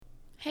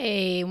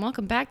Hey,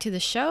 welcome back to the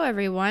show,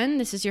 everyone.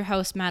 This is your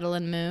host,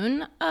 Madeline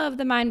Moon of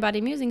the Mind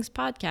Body Musings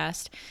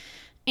podcast.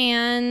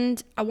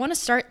 And I want to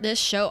start this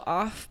show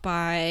off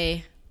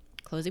by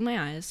closing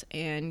my eyes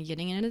and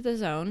getting into the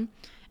zone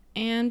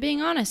and being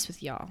honest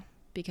with y'all,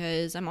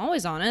 because I'm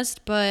always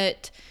honest,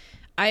 but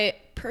I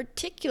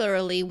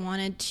particularly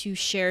wanted to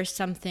share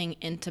something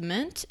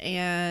intimate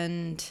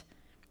and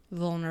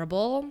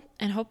vulnerable,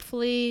 and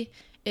hopefully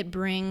it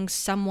brings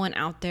someone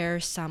out there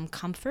some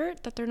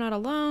comfort that they're not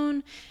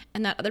alone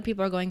and that other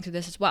people are going through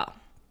this as well.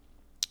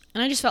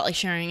 And I just felt like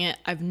sharing it.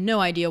 I have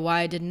no idea why.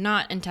 I did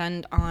not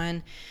intend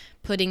on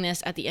putting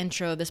this at the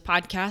intro of this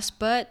podcast,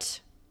 but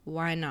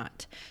why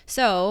not?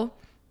 So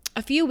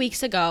a few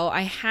weeks ago,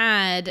 I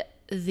had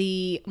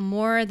the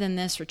More Than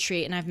This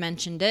retreat, and I've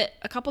mentioned it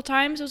a couple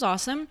times. It was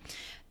awesome.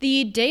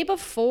 The day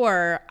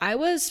before, I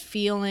was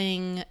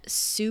feeling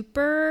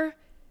super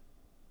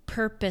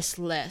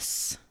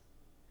purposeless.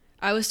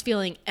 I was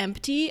feeling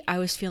empty. I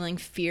was feeling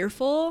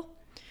fearful.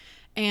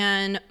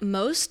 And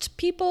most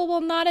people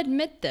will not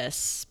admit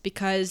this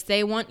because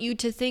they want you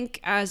to think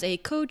as a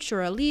coach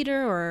or a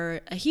leader or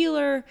a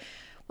healer,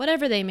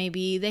 whatever they may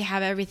be, they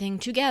have everything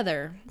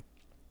together.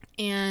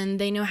 And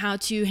they know how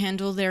to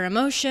handle their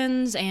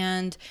emotions,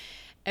 and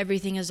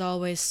everything is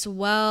always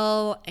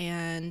swell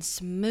and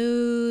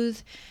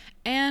smooth.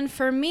 And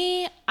for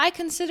me, I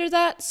consider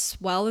that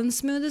swell and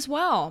smooth as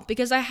well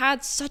because I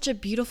had such a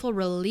beautiful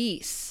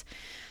release.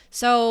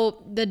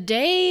 So the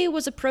day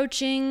was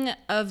approaching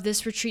of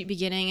this retreat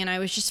beginning, and I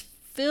was just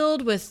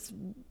filled with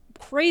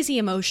crazy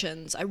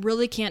emotions. I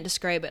really can't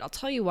describe it. I'll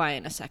tell you why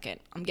in a second.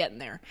 I'm getting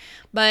there.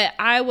 But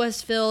I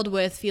was filled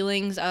with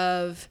feelings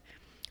of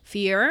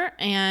fear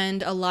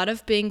and a lot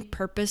of being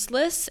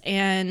purposeless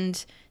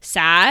and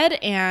sad,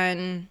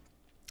 and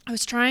I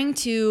was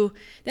then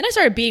I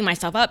started beating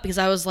myself up because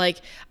I was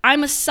like,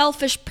 I'm a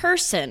selfish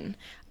person.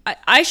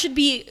 I should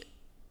be,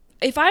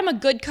 if I'm a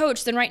good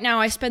coach, then right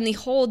now I spend the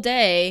whole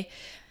day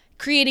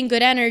creating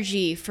good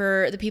energy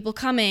for the people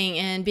coming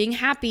and being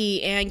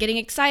happy and getting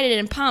excited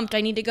and pumped. I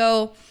need to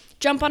go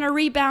jump on a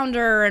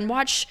rebounder and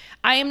watch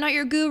I Am Not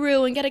Your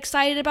Guru and get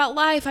excited about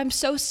life. I'm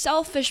so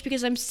selfish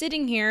because I'm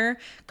sitting here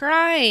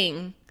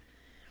crying.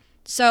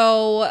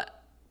 So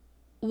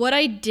what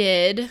I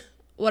didn't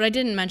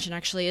mention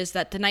actually is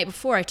that the night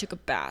before I took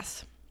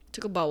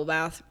a bubble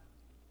bath.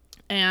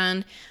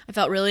 And I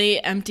felt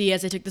really empty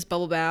as I took this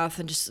bubble bath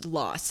and just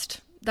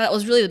lost. That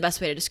was really the best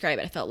way to describe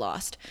it. I felt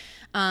lost.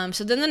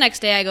 So then the next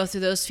day I go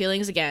through those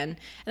feelings again. And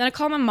then I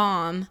call my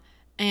mom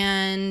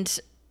and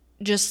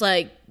just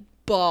like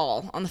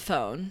bawl on the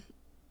phone.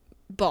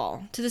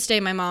 Bawl. To this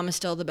day, my mom is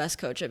still the best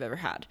coach I've ever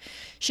had.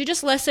 She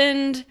just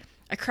listened.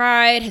 I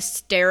cried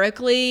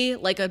hysterically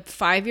like a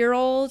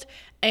 5-year-old.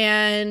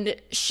 And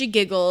she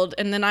giggled,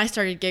 and then I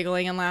started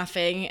giggling and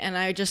laughing, and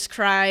I just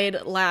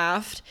cried,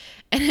 laughed,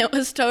 and it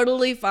was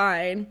totally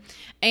fine.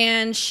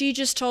 And she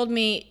just told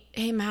me,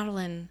 hey,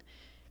 Madeline,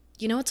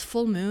 you know it's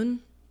full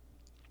moon?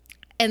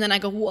 And then I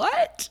go,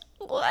 what?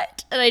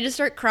 And I just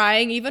start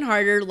crying even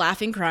harder,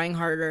 laughing, crying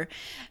harder,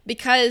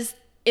 because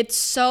it's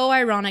so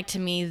ironic to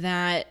me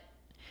that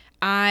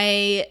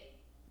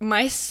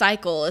my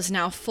cycle is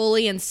now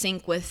fully in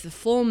sync with the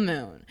full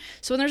moon.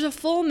 So when there's a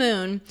full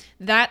moon,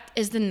 that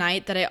is the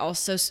night that I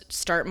also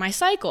start my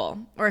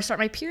cycle or start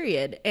my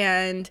period.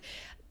 And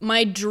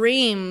my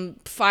dream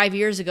 5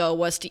 years ago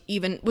was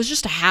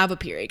just to have a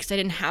period because I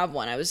didn't have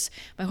one.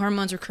 My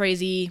hormones were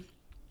crazy.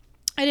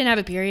 I didn't have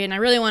a period and I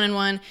really wanted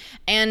one.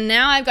 And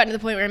now I've gotten to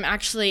the point where I'm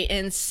actually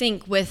in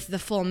sync with the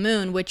full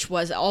moon, which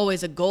was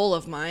always a goal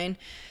of mine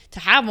to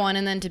have one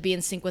and then to be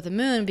in sync with the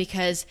moon,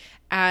 because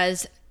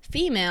as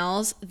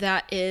females,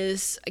 that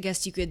is, I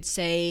guess you could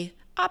say,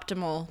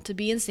 optimal to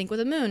be in sync with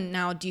the moon.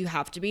 Now, do you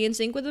have to be in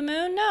sync with the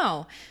moon?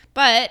 No,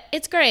 but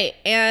it's great.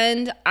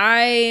 And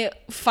I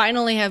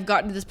finally have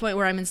gotten to this point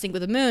where I'm in sync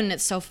with the moon. And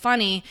it's so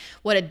funny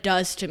what it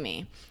does to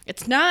me.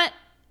 It's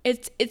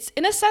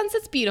in a sense,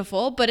 it's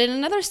beautiful, but in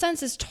another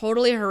sense, it's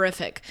totally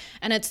horrific.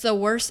 And it's the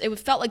worst. It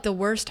felt like the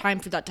worst time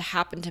for that to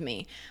happen to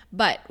me.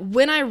 But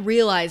when I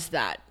realized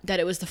that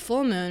it was the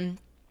full moon,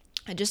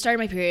 I just started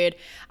my period.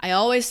 I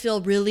always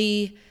feel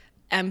really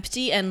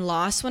empty and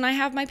lost when I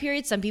have my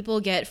period. Some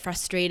people get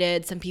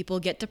frustrated. Some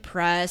people get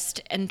depressed,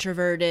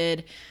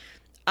 introverted.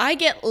 I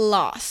get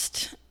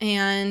lost.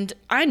 And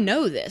I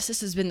know this.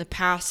 This has been the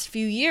past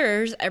few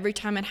years. Every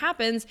time it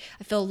happens,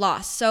 I feel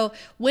lost. So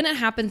when it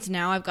happens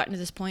now, I've gotten to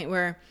this point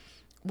where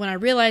when I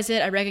realize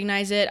it, I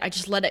recognize it, I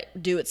just let it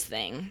do its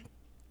thing.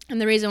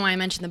 And the reason why I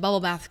mentioned the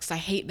bubble bath is because I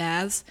hate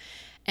baths.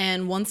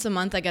 And once a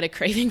month, I get a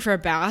craving for a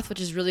bath, which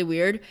is really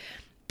weird.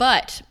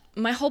 But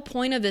my whole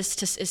point of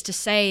this is to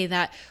say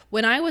that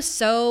when I was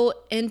so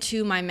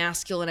into my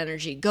masculine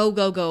energy, go,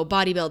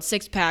 bodybuild,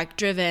 six-pack,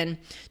 driven,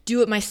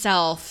 do it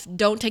myself,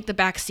 don't take the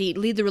back seat,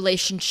 lead the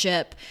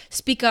relationship,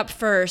 speak up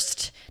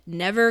first,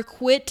 never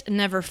quit,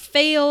 never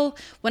fail.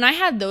 When I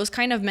had those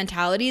kind of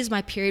mentalities,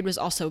 my period was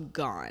also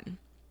gone.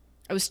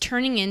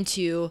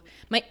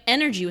 My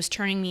energy was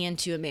turning me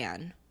into a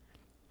man.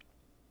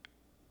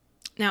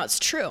 Now, it's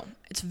true.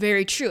 It's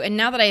very true. And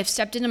now that I have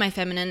stepped into my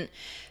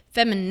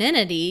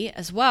femininity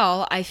as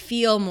well, I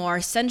feel more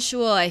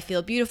sensual. I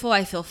feel beautiful.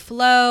 I feel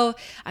flow.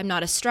 I'm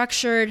not as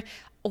structured.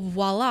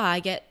 Voila, I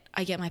get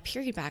my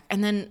period back.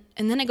 And then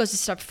it goes a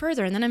step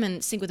further, and then I'm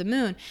in sync with the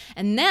moon.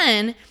 And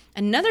then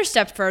another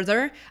step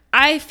further,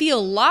 I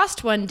feel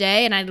lost one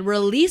day and I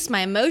release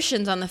my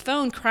emotions on the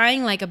phone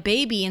crying like a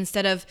baby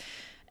instead of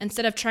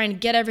trying to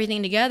get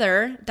everything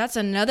together. That's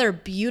another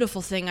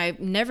beautiful thing I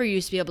never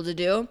used to be able to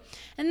do.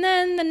 And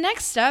then the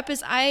next step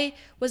is I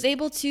was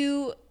able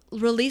to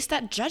release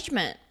that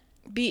judgment,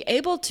 be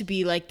able to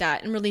be like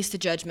that and release the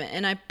judgment.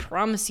 And I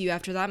promise you,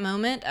 after that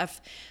moment of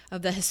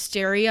the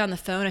hysteria on the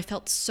phone, I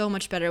felt so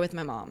much better with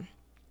my mom.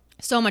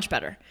 So much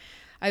better.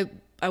 I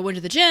went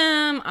to the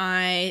gym,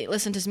 I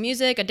listened to some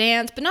music, I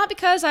danced, but not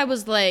because I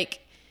was like,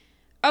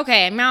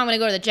 okay, now I'm going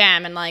to go to the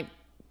gym and like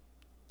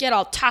get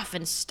all tough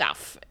and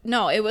stuff.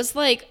 No, it was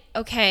like,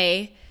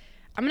 okay,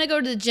 I'm going to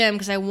go to the gym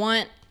because I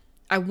want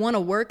to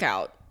work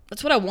out.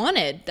 That's what I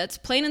wanted. That's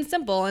plain and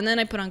simple. And then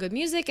I put on good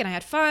music and I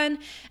had fun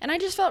and I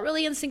just felt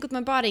really in sync with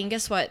my body. And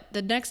guess what?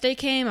 The next day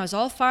came, I was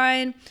all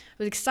fine. I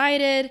was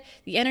excited.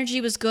 The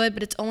energy was good,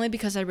 but it's only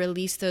because I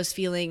released those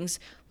feelings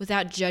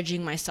without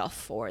judging myself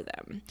for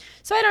them.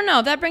 So I don't know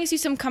if that brings you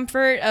some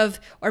comfort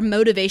or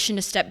motivation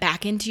to step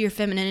back into your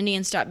femininity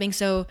and stop being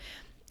so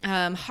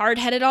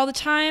hard-headed all the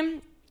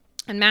time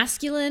and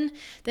masculine,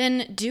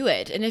 then do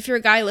it. And if you're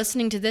a guy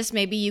listening to this,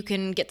 maybe you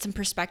can get some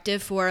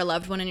perspective for a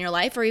loved one in your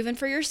life or even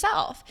for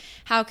yourself.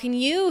 How can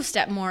you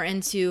step more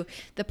into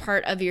the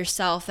part of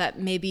yourself that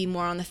may be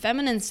more on the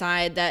feminine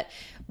side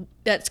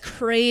that's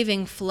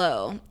craving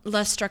flow,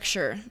 less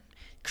structure,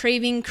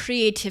 craving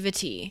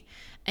creativity,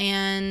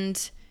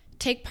 and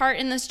take part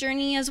in this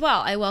journey as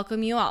well? I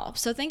welcome you all.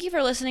 So thank you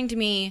for listening to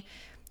me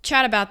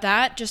chat about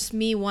that. Just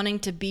me wanting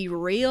to be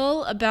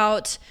real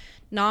about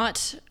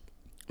not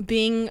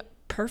being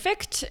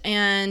perfect.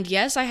 And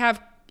yes, I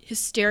have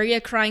hysteria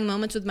crying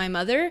moments with my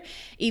mother,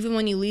 even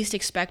when you least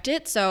expect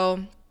it.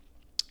 So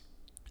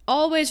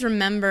always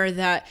remember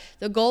that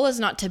the goal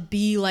is not to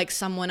be like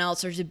someone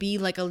else or to be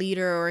like a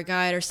leader or a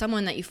guide or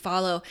someone that you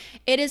follow.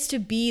 It is to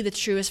be the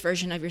truest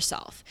version of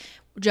yourself,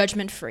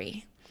 judgment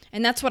free.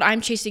 And that's what I'm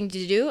chasing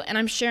to do, and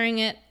I'm sharing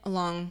it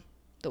along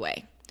the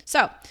way.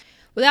 So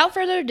without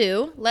further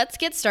ado, let's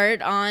get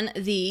started on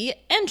the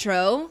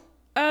intro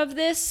of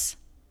this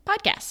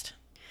podcast.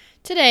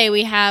 Today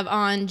we have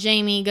on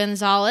Jamie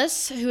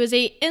Gonzalez, who is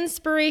an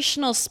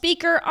inspirational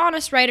speaker,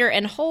 honest writer,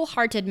 and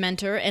wholehearted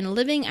mentor in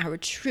living our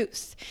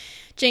truth.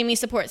 Jamie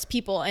supports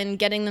people in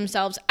getting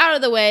themselves out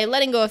of the way,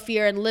 letting go of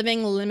fear, and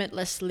living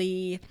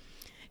limitlessly.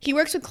 He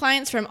works with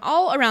clients from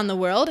all around the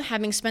world,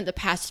 having spent the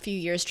past few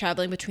years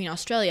traveling between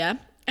Australia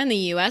and the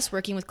US,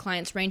 working with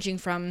clients ranging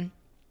from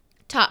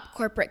top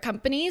corporate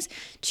companies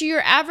to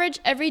your average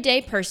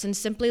everyday person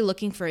simply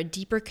looking for a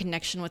deeper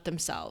connection with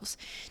themselves.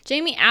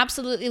 Jamie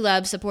absolutely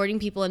loves supporting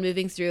people in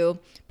moving through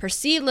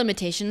perceived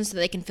limitations so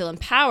they can feel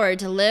empowered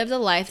to live the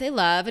life they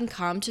love and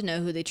come to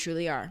know who they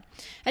truly are.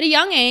 At a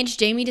young age,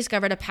 Jamie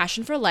discovered a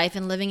passion for life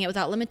and living it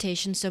without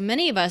limitations so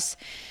many of us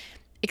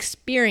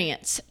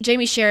experience.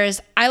 Jamie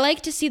shares, I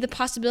like to see the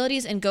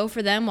possibilities and go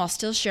for them while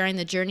still sharing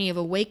the journey of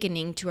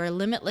awakening to our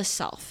limitless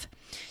self.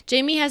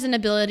 Jamie has an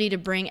ability to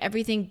bring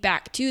everything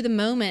back to the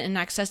moment and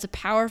access a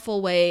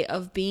powerful way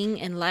of being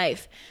in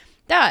life.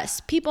 Thus,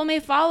 people may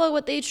follow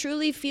what they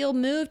truly feel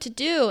moved to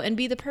do and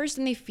be the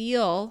person they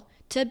feel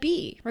to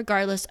be,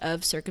 regardless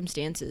of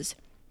circumstances.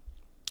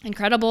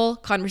 Incredible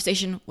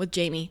conversation with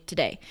Jamie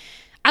today.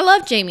 I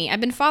love Jamie.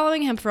 I've been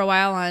following him for a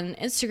while on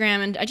Instagram,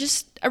 and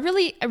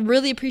I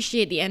really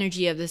appreciate the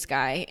energy of this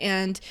guy.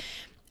 And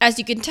as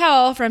you can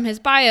tell from his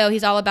bio,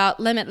 he's all about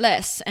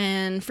limitless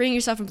and freeing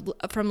yourself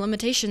from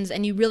limitations.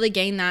 And you really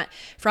gain that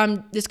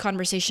from this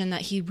conversation,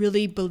 that he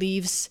really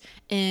believes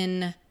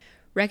in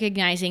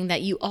recognizing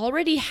that you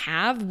already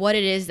have what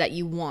it is that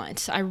you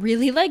want. I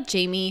really like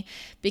Jamie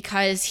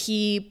because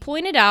he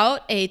pointed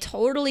out a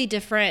totally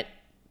different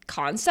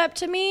concept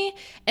to me,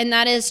 and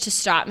that is to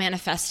stop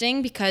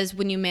manifesting, because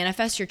when you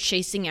manifest, you're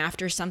chasing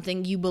after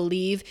something you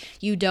believe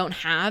you don't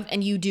have,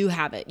 and you do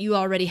have it. You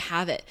already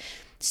have it.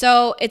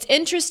 So it's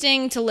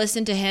interesting to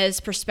listen to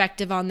his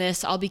perspective on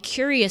this. I'll be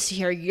curious to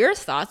hear your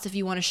thoughts if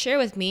you want to share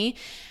with me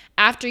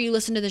after you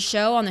listen to the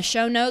show on the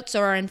show notes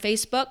or on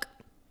Facebook.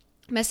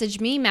 Message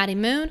me, Maddie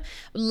Moon.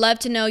 Would love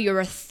to know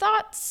your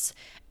thoughts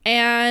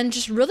and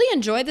just really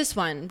enjoy this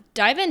one.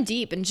 Dive in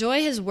deep.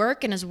 Enjoy his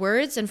work and his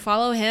words and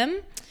follow him.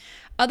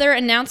 Other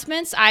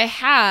announcements, I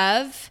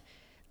have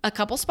a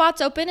couple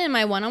spots open in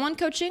my one-on-one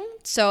coaching.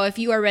 So if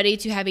you are ready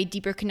to have a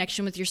deeper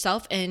connection with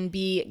yourself and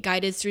be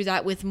guided through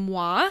that with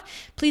moi,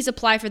 please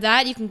apply for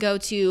that. You can go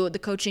to the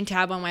coaching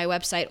tab on my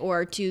website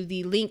or to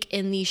the link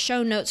in the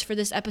show notes for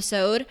this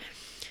episode.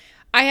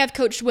 I have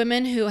coached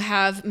women who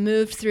have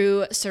moved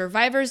through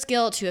survivor's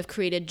guilt, who have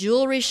created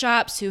jewelry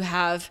shops, who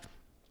have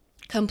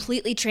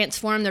completely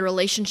transform their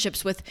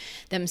relationships with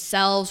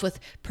themselves, with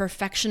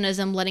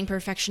perfectionism, letting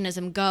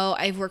perfectionism go.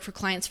 I've worked for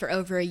clients for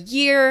over a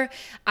year.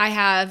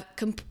 I've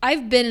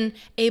been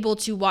able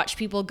to watch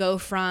people go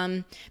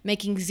from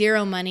making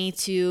zero money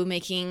to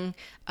making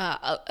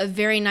a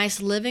very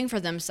nice living for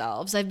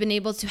themselves. I've been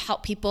able to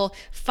help people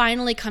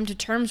finally come to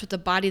terms with the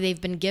body they've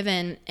been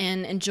given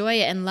and enjoy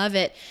it and love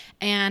it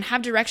and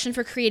have direction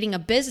for creating a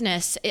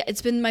business.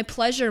 It's been my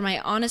pleasure, my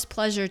honest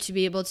pleasure, to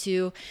be able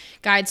to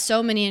guide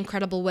so many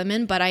incredible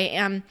women, but I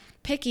am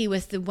picky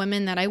with the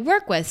women that I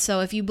work with.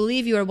 So if you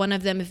believe you are one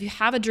of them, if you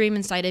have a dream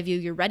inside of you,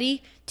 you're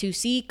ready to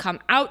see come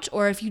out,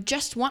 or if you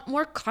just want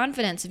more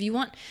confidence, if you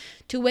want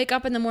to wake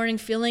up in the morning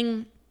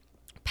feeling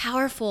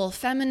powerful,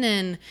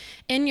 feminine,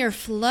 in your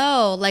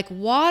flow, like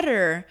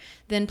water,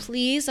 then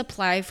please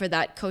apply for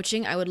that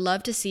coaching. I would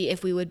love to see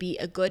if we would be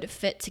a good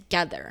fit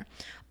together.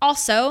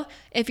 Also,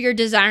 if you're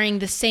desiring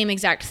the same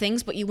exact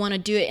things, but you want to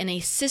do it in a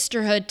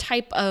sisterhood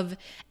type of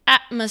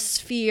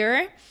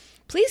atmosphere,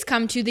 please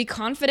come to the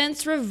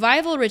Confidence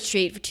Revival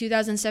Retreat for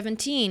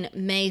 2017,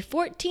 May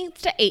 14th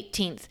to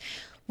 18th.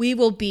 We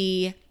will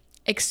be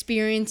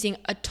experiencing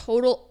a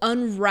total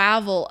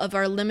unravel of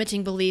our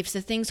limiting beliefs,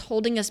 the things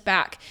holding us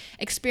back,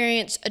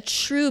 experience a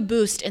true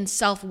boost in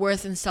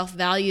self-worth and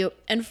self-value,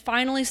 and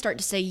finally start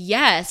to say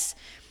yes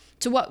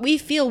to what we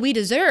feel we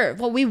deserve,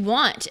 what we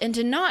want, and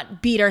to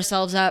not beat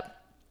ourselves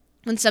up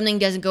when something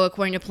doesn't go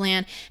according to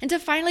plan, and to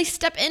finally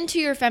step into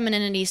your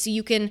femininity so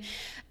you can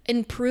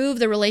improve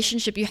the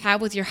relationship you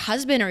have with your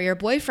husband or your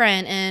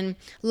boyfriend and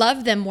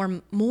love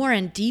them more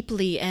and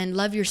deeply, and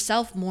love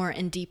yourself more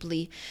and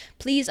deeply.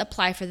 Please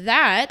apply for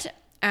that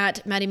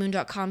at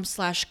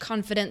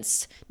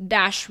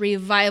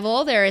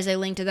maddiemoon.com/confidence-revival. There is a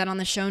link to that on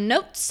the show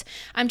notes.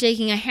 I'm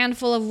taking a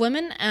handful of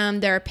women.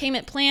 There are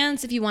payment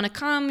plans. If you want to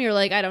come, you're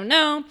like, I don't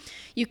know,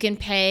 you can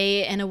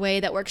pay in a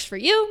way that works for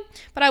you.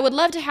 But I would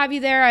love to have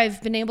you there.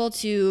 I've been able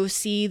to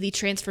see the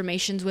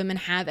transformations women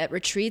have at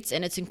retreats,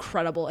 and it's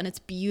incredible and it's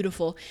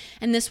beautiful.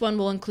 And this one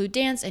will include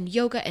dance and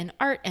yoga and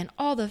art and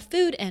all the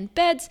food and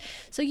beds.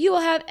 So you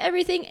will have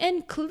everything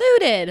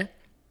included.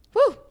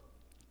 Woo!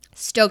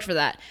 Stoked for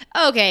that.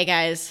 Okay,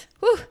 guys.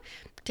 Whew.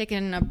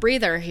 Taking a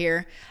breather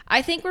here.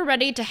 I think we're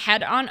ready to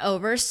head on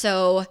over.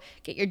 So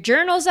get your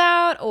journals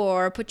out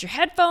or put your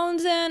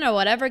headphones in or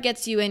whatever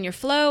gets you in your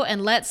flow,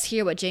 and let's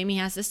hear what Jamie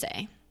has to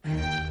say.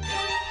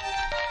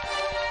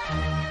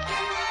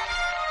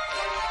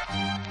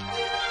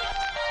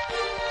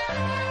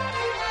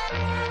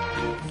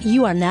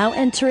 You are now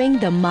entering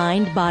the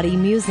Mind Body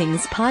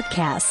Musings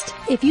podcast.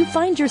 If you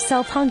find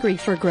yourself hungry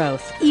for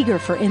growth, eager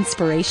for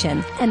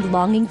inspiration, and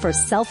longing for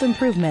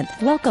self-improvement,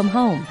 welcome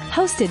home.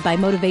 Hosted by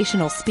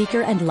motivational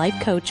speaker and life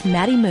coach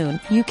Maddie Moon,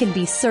 you can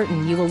be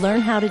certain you will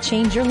learn how to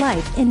change your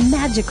life in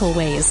magical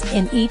ways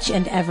in each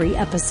and every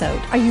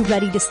episode. Are you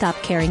ready to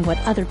stop caring what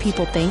other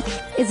people think?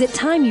 Is it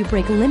time you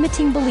break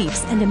limiting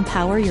beliefs and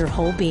empower your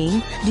whole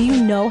being? Do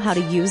you know how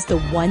to use the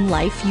one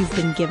life you've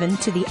been given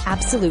to the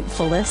absolute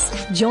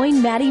fullest?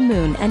 Join Maddie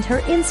Moon and her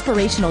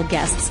inspirational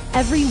guests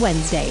every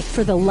Wednesday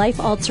for the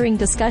life-altering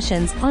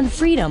discussions on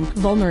freedom,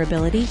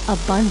 vulnerability,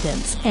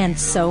 abundance, and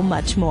so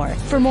much more.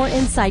 For more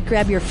insight,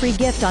 grab your free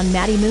gift on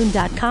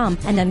maddiemoon.com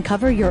and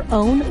uncover your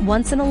own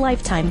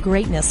once-in-a-lifetime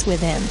greatness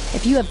within.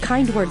 If you have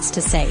kind words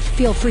to say,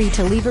 feel free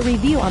to leave a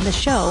review on the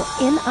show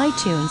in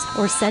iTunes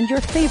or send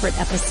your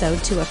favorite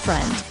episode to a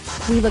friend.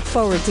 We look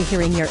forward to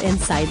hearing your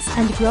insights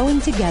and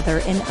growing together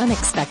in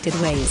unexpected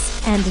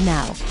ways. And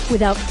now,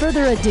 without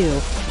further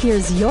ado,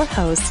 here's your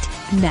host,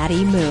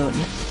 Maddie Moon.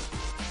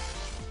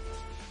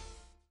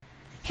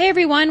 Hey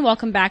everyone,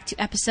 welcome back to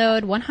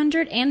episode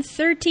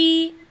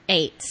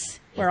 138.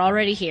 We're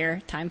already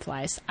here. Time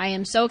flies. I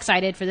am so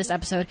excited for this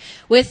episode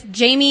with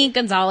Jamie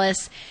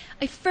Gonzalez.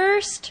 I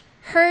first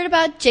heard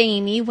about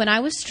Jamie when I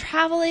was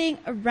traveling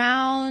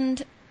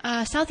around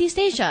Southeast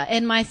Asia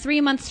in my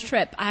 3-month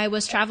trip. I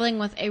was traveling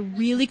with a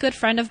really good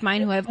friend of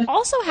mine who I've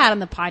also had on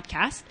the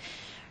podcast.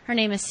 Her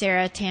name is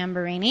Sarah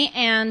Tamburini,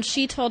 and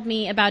she told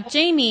me about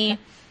Jamie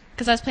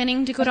because I was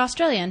planning to go to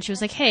Australia, and she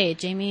was like, hey,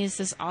 Jamie's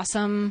this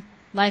awesome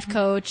life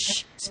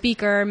coach,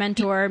 speaker,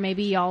 mentor,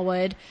 maybe y'all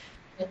would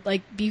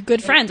like be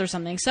good friends or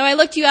something. So I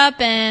looked you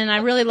up and I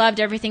really loved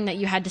everything that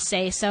you had to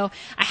say. So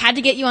I had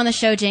to get you on the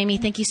show, Jamie.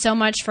 Thank you so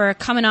much for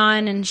coming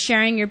on and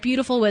sharing your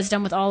beautiful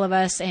wisdom with all of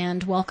us,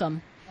 and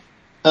welcome.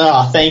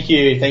 Thank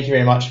you. Thank you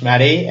very much,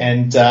 Maddie.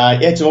 And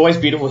it's always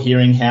beautiful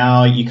hearing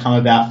how you come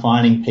about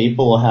finding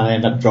people or how they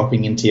end up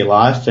dropping into your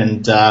life.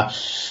 And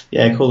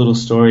cool little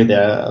story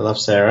there. I love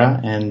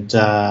Sarah. And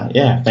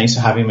thanks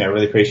for having me. I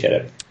really appreciate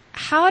it.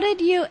 How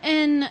did you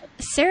and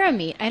Sarah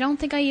meet? I don't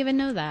think I even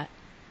know that.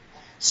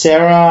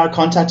 Sarah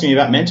contacted me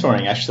about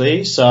mentoring,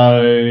 actually.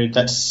 So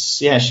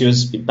she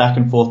was back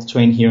and forth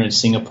between here and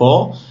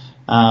Singapore.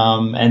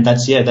 And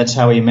that's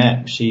how we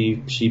met.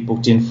 She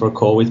booked in for a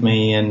call with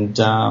me, and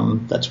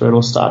that's where it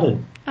all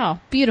started. Oh,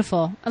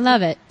 beautiful. I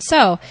love it.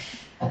 So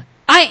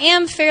I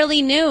am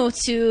fairly new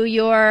to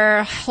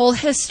your whole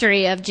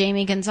history of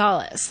Jamie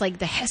Gonzalez, like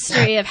the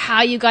history of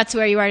how you got to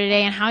where you are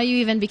today and how you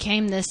even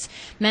became this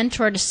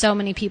mentor to so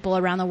many people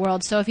around the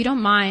world. So if you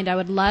don't mind, I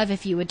would love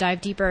if you would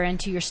dive deeper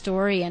into your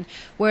story and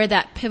where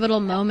that pivotal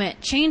moment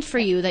changed for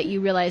you that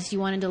you realized you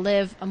wanted to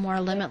live a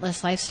more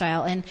limitless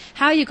lifestyle and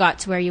how you got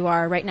to where you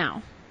are right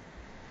now.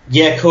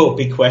 Yeah, cool.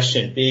 Big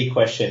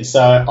question.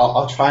 So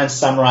I'll try and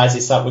summarize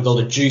this up with all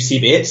the juicy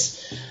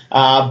bits.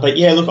 But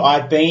yeah, look,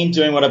 I've been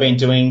doing what I've been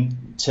doing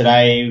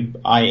today,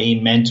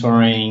 i.e.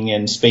 mentoring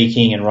and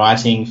speaking and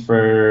writing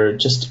for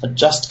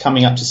just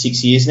coming up to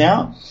 6 years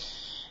now.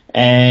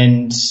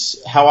 And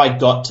how I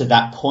got to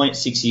that point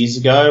 6 years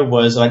ago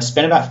was I'd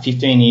spent about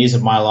 15 years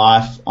of my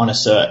life on a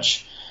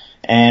search.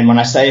 And when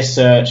I say a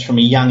search, from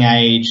a young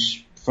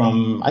age, I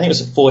think it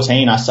was at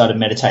 14, I started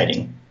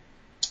meditating.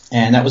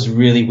 And that was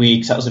really weird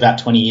because that was about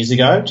 20 years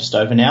ago, just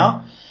over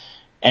now.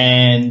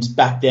 And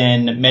back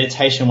then,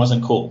 meditation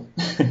wasn't cool.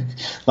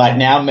 Like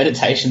now,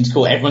 meditation's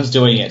cool. Everyone's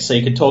doing it. So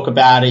you could talk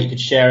about it, you could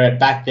share it.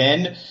 Back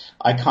then,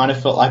 I kind of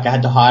felt like I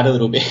had to hide a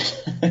little bit,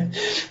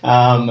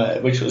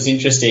 which was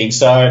interesting.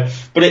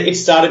 But it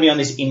started me on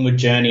this inward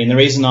journey. And the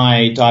reason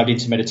I dived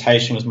into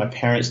meditation was my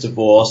parents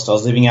divorced. I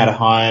was living out of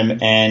home,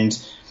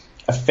 and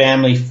a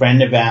family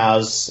friend of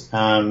ours,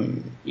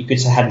 you could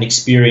say, had an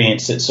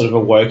experience that sort of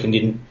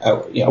awakened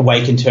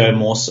her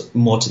more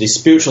to this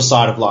spiritual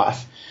side of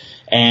life.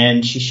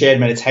 And she shared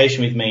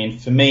meditation with me.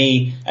 And for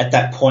me, at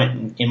that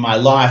point in my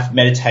life,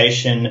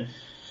 meditation,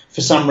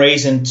 for some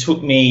reason,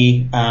 took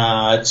me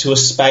to a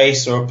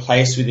space or a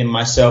place within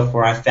myself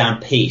where I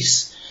found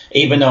peace,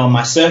 even though in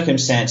my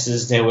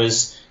circumstances there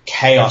was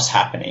chaos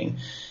happening.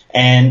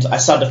 And I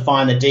started to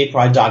find the deeper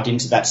I dived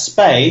into that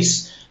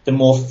space, the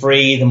more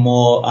free, the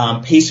more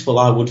peaceful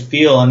I would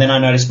feel. And then I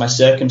noticed my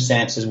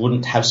circumstances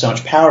wouldn't have so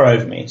much power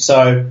over me.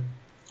 So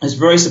I was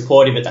very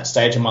supportive at that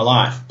stage of my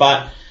life.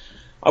 But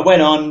I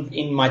went on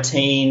in my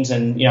teens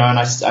and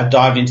I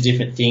dived into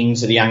different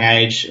things at a young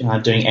age,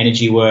 doing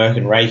energy work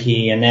and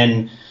Reiki. And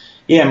then,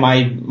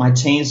 my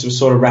teens were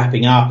sort of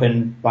wrapping up.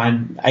 And by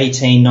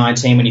 18,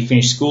 19, when you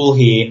finish school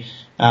here,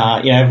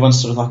 everyone's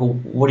sort of like, well,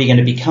 what are you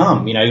going to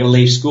become? You're going to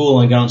leave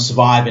school and go and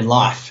survive in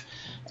life.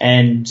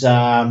 And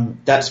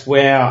that's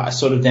where I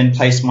sort of then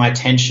placed my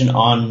attention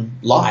on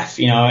life,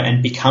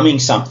 and becoming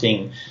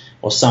something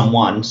or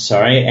someone,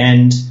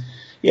 And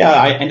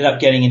I ended up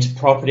getting into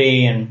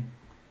property and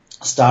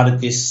started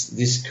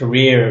this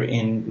career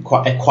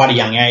at quite a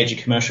young age in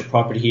commercial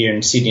property here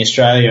in Sydney,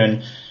 Australia.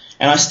 And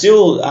I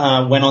still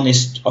I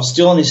was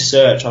still on this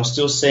search. I was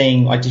still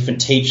seeing like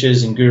different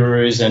teachers and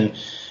gurus and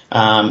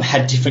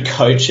had different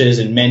coaches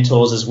and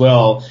mentors as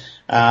well.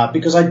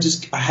 Because I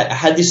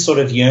had this sort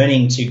of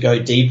yearning to go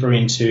deeper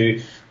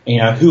into,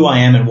 who I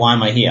am and why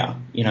am I here?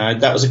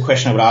 That was a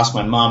question I would ask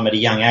my mum at a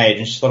young age,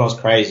 and she thought I was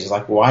crazy. She's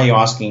like, why are you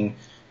asking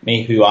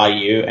me who are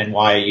you and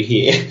why are you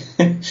here?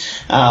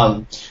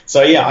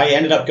 I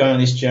ended up going on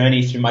this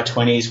journey through my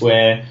 20s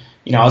where,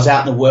 I was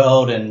out in the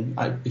world and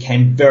I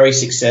became very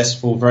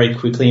successful very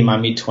quickly in my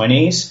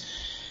mid-20s.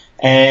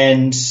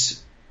 And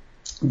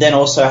then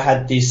also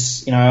had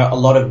this, a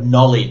lot of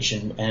knowledge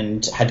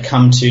and had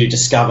come to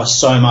discover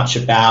so much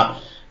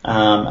about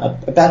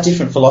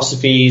different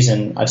philosophies,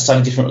 and I'd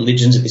studied different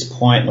religions at this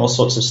point and all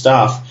sorts of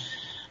stuff.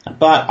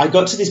 But I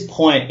got to this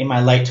point in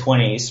my late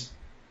 20s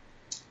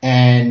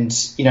and,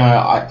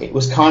 it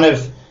was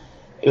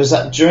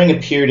during a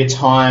period of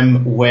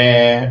time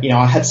where,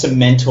 I had some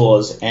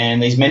mentors,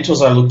 and these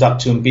mentors I looked up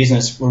to in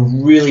business were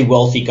really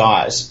wealthy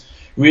guys,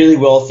 really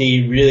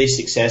wealthy, really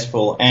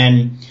successful.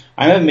 And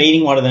I remember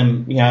meeting one of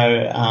them,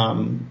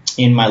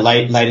 in my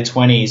later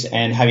 20s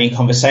and having a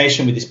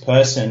conversation with this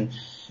person.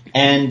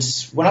 And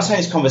when I was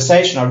having this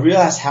conversation, I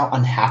realized how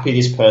unhappy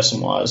this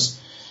person was.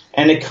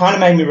 And it kind of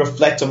made me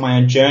reflect on my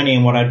own journey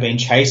and what I'd been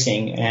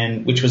chasing,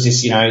 and which was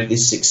this,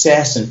 this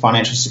success and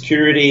financial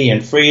security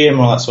and freedom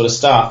and all that sort of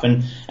stuff.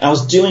 And I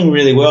was doing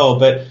really well,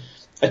 but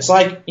it's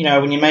like,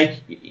 when you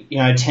make,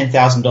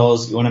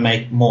 $10,000, you want to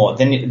make more.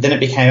 Then it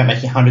became about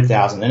making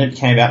 100,000. Then it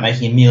became about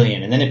making 1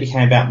 million. And then it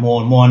became about more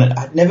and more. And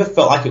I never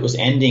felt like it was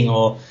ending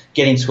or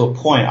getting to a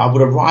point. I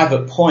would arrive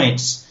at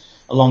points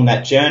along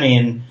that journey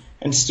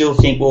and still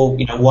think, well,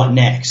 what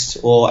next?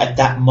 Or at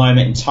that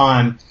moment in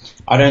time,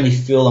 I'd only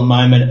feel a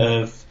moment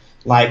of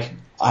like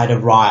I'd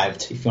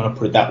arrived, if you want to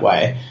put it that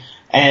way.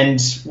 And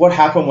what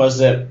happened was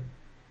that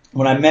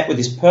when I met with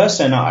this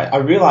person, I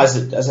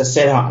realized that, as I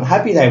said, how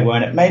unhappy they were,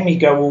 and it made me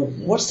go, well,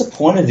 what's the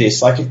point of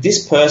this? Like, if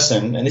this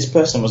person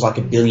was like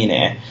a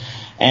billionaire,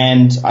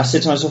 and I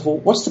said to myself, well,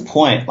 what's the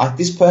point? Like,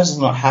 this person's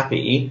not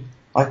happy.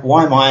 Like,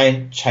 why am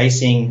I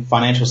chasing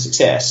financial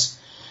success?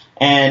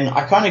 And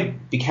I kind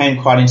of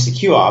became quite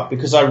insecure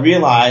because I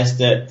realized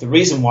that the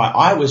reason why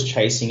I was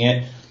chasing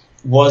it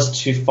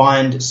was to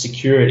find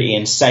security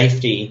and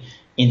safety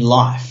in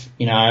life,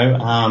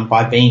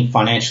 by being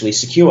financially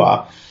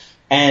secure.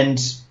 And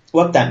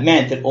what that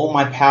meant, that all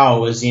my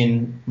power was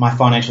in my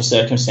financial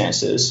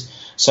circumstances.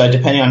 So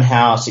depending on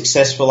how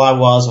successful I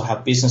was or how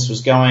business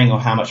was going or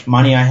how much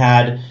money I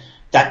had,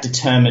 that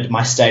determined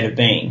my state of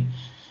being.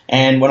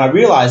 And when I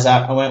realized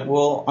that, I went,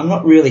 well, I'm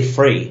not really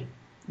free,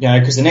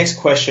 because the next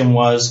question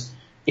was,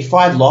 if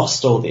I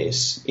lost all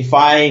this, if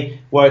I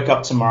woke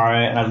up tomorrow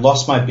and I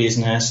lost my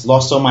business,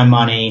 lost all my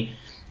money,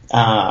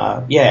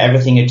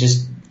 everything had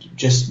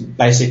just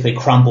basically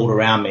crumbled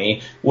around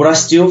me, would I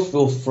still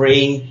feel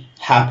free,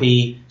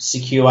 happy,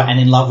 secure, and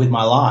in love with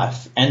my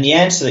life? And the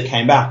answer that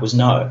came back was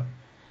no.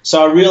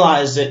 So I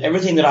realized that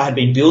everything that I had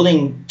been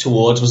building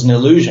towards was an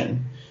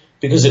illusion,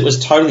 because it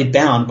was totally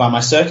bound by my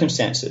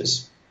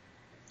circumstances.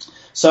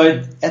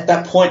 So at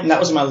that point, and that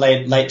was in my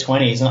late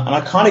 20s, and I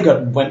kind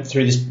of went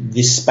through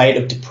this spate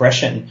of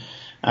depression,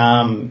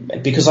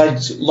 because I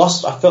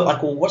felt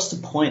like, well, what's the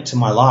point to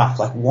my life?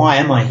 Like, why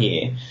am I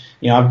here?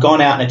 I've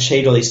gone out and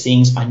achieved all these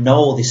things. I know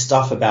all this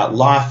stuff about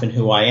life and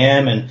who I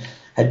am, and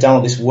had done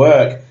all this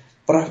work,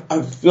 but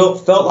I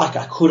felt like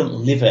I couldn't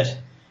live it.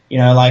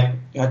 There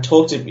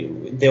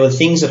were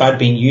things that I'd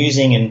been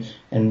using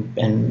and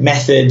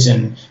methods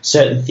and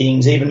certain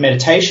things, even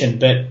meditation,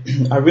 but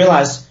I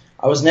realized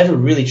I was never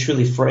really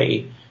truly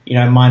free.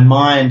 My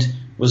mind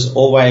was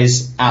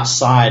always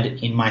outside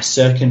in my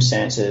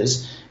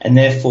circumstances, and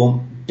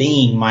therefore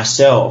being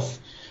myself,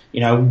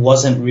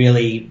 wasn't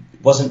really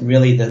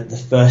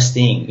the first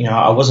thing.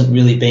 I wasn't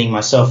really being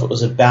myself. It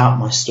was about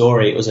my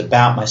story. It was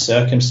about my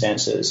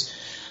circumstances.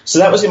 So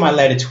that was in my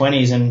later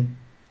 20s, and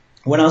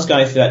when I was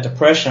going through that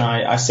depression,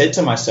 I said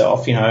to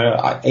myself,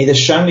 either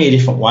show me a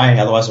different way,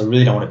 otherwise I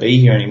really don't want to be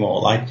here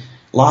anymore. Like,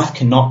 life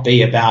cannot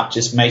be about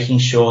just making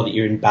sure that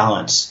you're in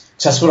balance.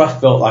 So that's what I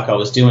felt like I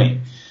was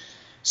doing.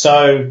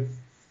 So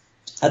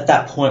at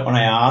that point when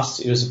I asked,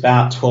 it was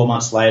about 12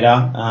 months later,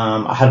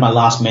 I had my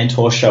last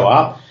mentor show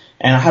up,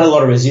 and I had a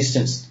lot of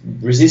resistance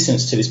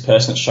to this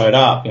person that showed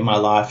up in my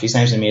life. His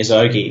name's Amir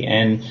Zogi,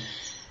 and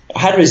I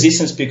had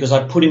resistance because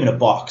I put him in a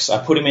box. I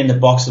put him in the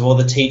box of all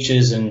the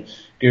teachers and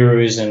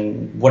gurus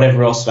and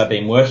whatever else that I've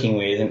been working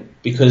with, and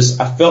because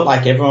I felt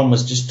like everyone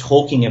was just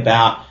talking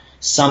about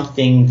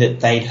something that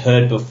they'd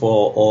heard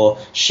before, or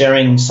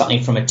sharing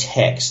something from a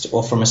text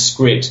or from a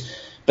script,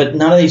 but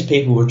none of these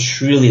people were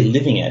truly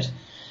living it.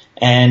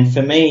 And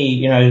for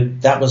me,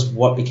 that was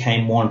what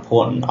became more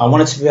important. I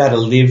wanted to be able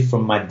to live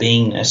from my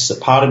beingness, the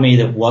part of me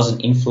that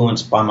wasn't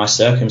influenced by my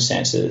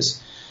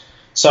circumstances.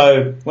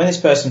 So when this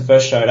person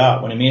first showed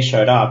up, when Amir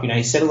showed up,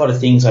 he said a lot of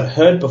things I'd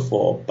heard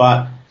before,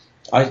 but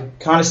I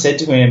kind of said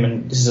to him,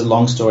 and this is a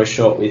long story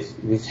short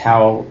with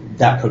how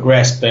that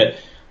progressed, but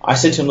I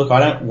said to him, look, I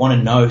don't want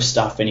to know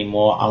stuff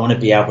anymore. I want to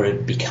be able to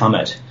become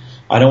it.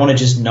 I don't want to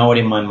just know it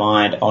in my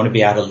mind. I want to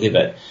be able to live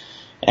it.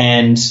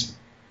 And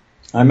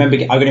I remember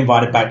I got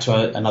invited back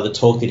to another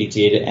talk that he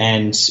did,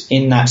 and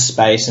in that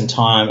space and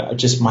time,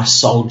 just my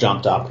soul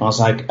jumped up, and I was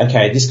like,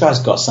 okay, this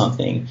guy's got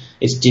something.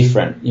 It's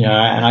different, and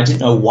I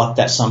didn't know what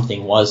that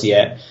something was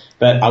yet,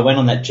 but I went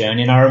on that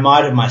journey, and I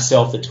reminded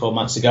myself that 12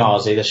 months ago, I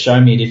was either show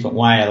me a different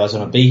way, otherwise I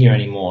don't want to be here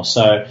anymore.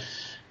 So,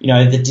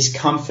 the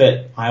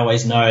discomfort, I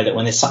always know that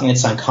when there's something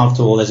that's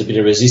uncomfortable, there's a bit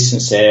of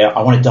resistance there,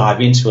 I want to dive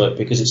into it,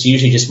 because it's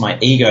usually just my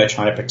ego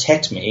trying to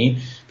protect me,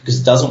 because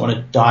it doesn't want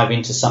to dive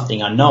into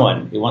something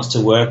unknown. It wants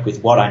to work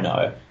with what I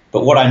know.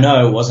 But what I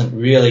know wasn't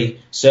really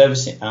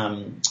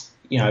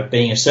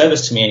being of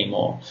service to me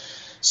anymore.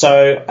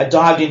 So I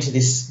dived into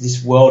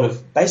this world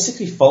of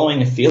basically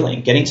following a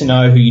feeling, getting to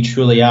know who you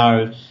truly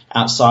are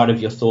outside of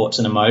your thoughts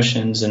and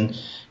emotions, and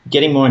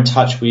getting more in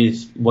touch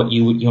with what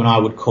you and I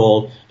would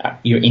call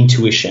your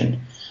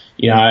intuition.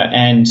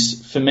 And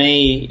for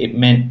me, it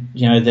meant,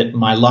 that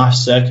my life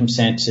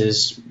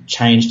circumstances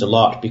changed a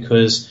lot,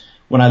 because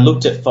when I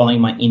looked at following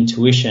my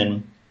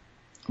intuition,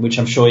 which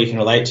I'm sure you can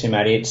relate to,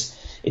 Maddie,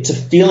 it's a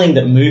feeling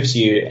that moves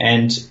you.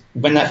 And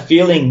when that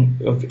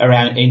feeling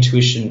around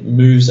intuition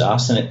moves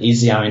us, and it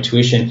is our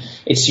intuition,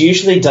 it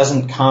usually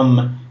doesn't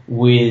come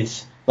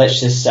with, let's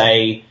just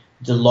say,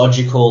 the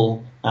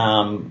logical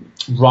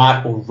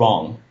right or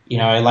wrong.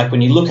 Like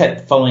when you look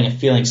at following a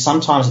feeling,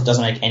 sometimes it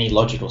doesn't make any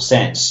logical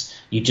sense.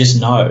 You just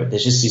know.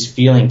 There's just this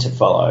feeling to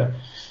follow.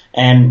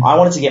 And I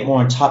wanted to get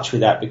more in touch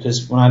with that,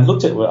 because when I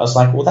looked at it, I was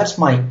like, well, that's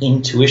my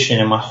intuition.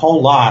 And my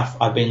whole life,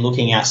 I've been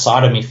looking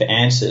outside of me for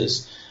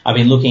answers. I've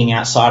been looking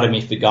outside of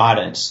me for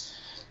guidance.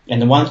 And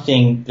the one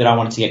thing that I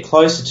wanted to get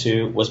closer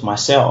to was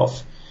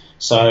myself.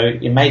 So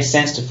it made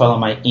sense to follow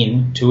my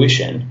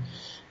intuition.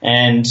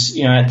 And,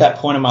 at that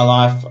point in my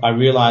life, I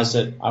realized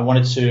that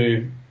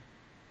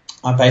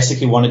I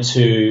basically wanted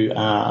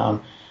to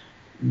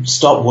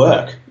stop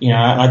work, and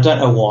I don't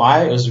know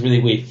why. It was a really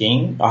weird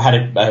thing. I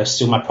had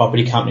still my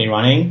property company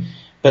running,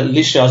 but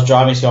literally I was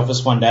driving to the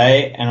office one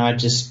day and I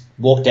just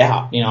walked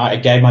out. I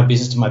gave my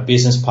business to my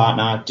business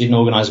partner, didn't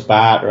organize a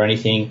bat or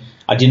anything.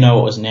 I didn't know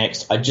what was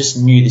next. I just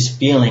knew this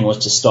feeling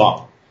was to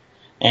stop.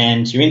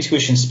 And your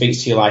intuition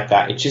speaks to you like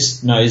that. It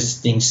just knows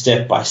things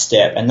step by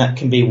step, and that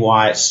can be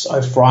why it's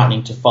so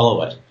frightening to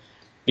follow it,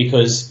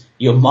 because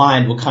your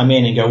mind will come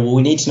in and go, well,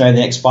 we need to know the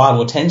next 5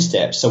 or 10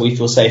 steps so we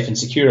feel safe and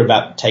secure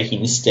about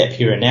taking this step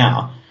here and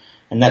now.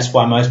 And that's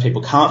why most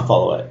people can't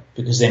follow it,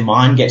 because their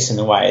mind gets in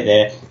the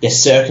way. Their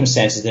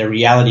circumstances, their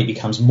reality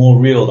becomes more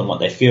real than what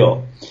they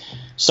feel.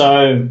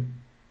 So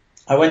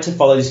I went to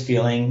follow this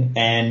feeling,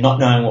 and not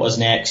knowing what was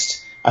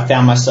next, I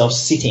found myself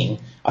sitting.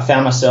 I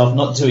found myself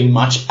not doing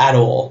much at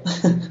all.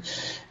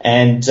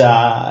 And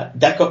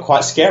that got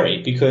quite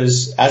scary,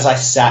 because as I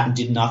sat and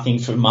did nothing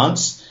for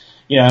months,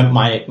 you know,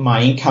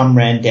 my income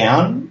ran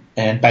down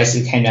and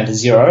basically came down to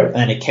zero,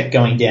 and it kept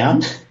going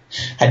down.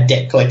 Had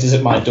debt collectors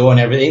at my door and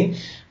everything.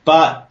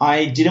 But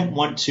I didn't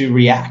want to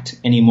react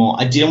anymore.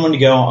 I didn't want to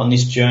go on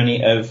this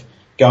journey of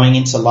going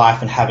into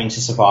life and having to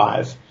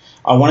survive.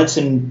 I wanted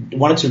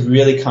to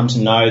really come to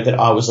know that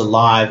I was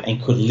alive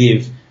and could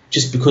live,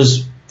 just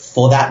because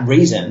for that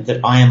reason,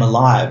 that I am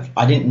alive.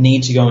 I didn't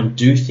need to go and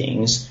do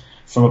things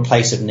from a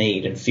place of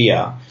need and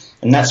fear.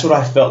 And that's what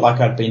I felt like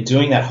I'd been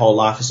doing that whole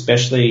life,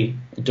 especially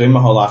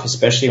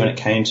when it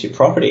came to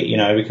property, you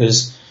know,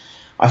 because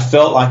I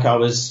felt like I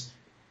was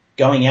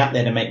going out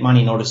there to make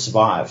money in order to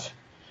survive.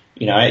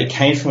 You know, it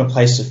came from a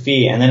place of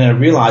fear, and then I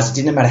realized it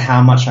didn't matter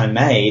how much I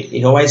made,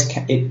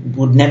 it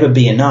would never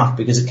be enough,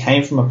 because it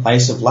came from a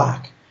place of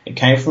lack. It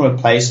came from a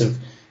place of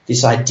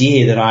this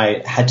idea that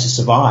I had to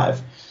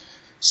survive.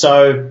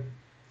 So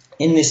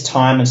in this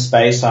time and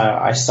space,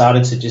 I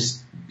started to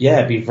just,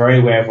 be very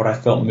aware of what I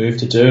felt moved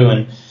to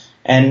do.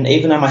 And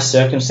even though my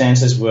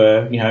circumstances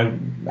were, you know,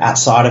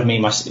 outside of me,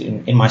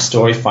 in my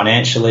story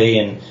financially,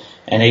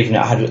 and even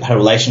I had a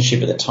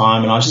relationship at the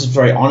time, and I was just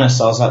very honest.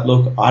 I was like,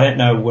 look, I don't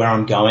know where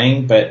I'm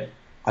going, but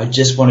I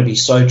just want to be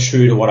so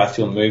true to what I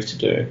feel moved to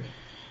do.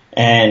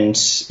 And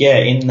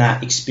in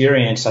that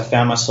experience, I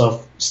found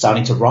myself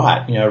starting to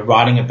write, you know,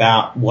 writing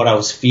about what I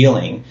was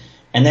feeling,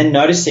 and then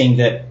noticing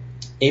that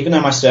even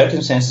though my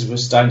circumstances were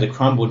starting to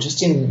crumble,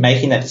 just in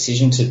making that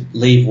decision to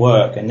leave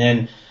work and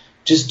then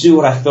just do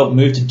what I felt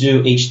moved to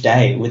do each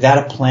day, without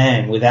a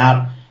plan,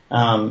 without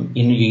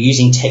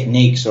using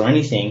techniques or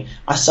anything,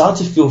 I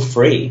started to feel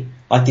free,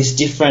 like this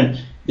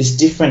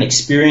different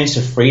experience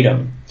of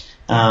freedom.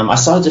 I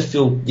started to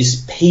feel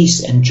this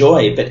peace and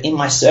joy, but in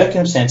my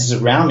circumstances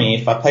around me,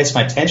 if I placed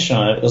my attention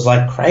on it, it was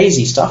like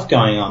crazy stuff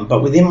going on.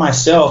 But within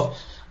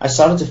myself, I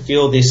started to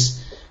feel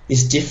this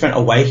different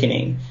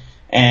awakening.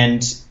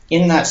 And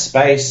in that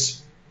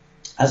space,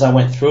 as I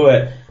went through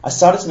it, I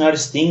started to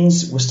notice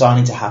things were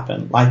starting to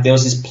happen. Like there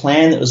was this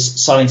plan that was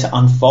starting to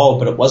unfold,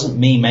 but it wasn't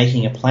me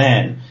making a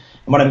plan.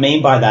 And what I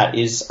mean by that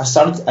is I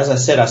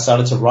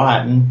started to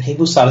write, and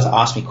people started to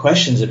ask me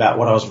questions about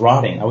what I was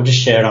writing. I would just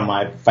share it on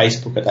my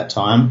Facebook at that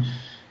time.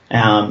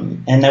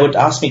 And they would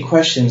ask me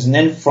questions. And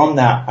then from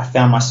that, I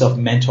found myself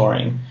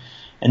mentoring.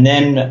 And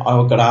then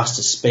I got asked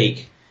to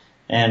speak.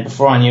 And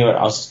before I knew it,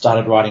 I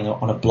started writing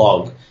on a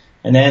blog.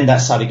 And then that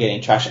started getting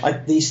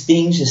traction. These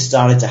things just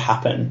started to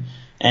happen.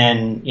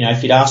 And, you know,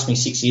 if you'd asked me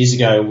 6 years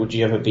ago, would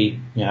you ever be,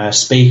 you know, a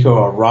speaker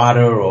or a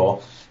writer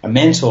or a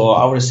mentor,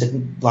 I would have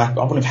said, like,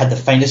 I wouldn't have had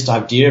the faintest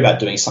idea about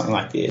doing something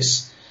like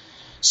this.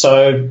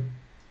 So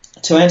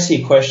to answer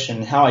your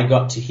question, how I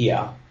got to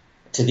here,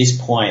 to this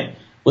point,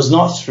 was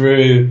not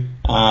through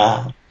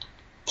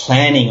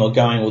planning or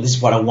going, well, this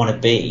is what I want to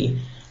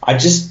be. I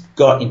just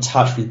got in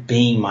touch with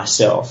being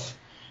myself.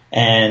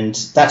 And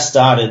that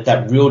started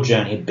that real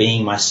journey of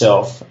being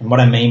myself. And what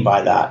I mean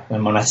by that,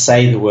 and when I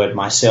say the word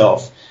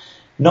myself,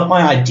 not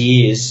my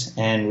ideas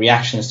and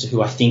reactions to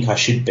who I think I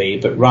should be,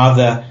 but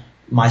rather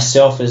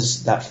myself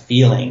as that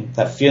feeling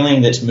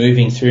that's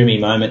moving through me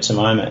moment to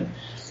moment.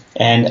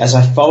 And as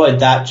I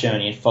followed that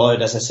journey and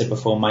followed, as I said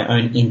before, my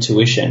own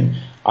intuition,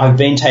 I've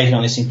been taken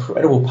on this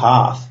incredible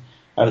path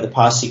over the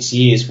past 6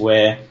 years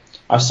where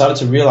I've started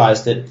to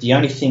realize that the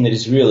only thing that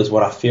is real is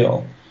what I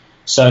feel.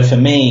 So for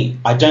me,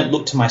 I don't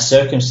look to my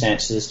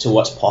circumstances to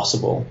what's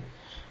possible.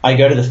 I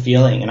go to the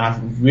feeling, and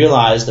I've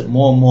realized that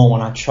more and more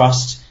when I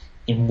trust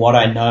in what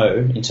I know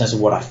in terms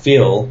of what I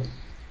feel,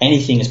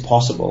 anything is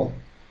possible.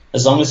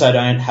 As long as I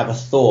don't have a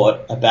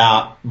thought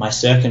about my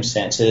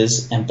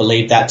circumstances and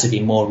believe that to be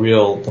more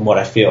real than what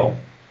I feel.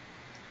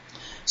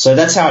 So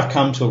that's how I've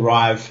come to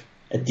arrive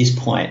at this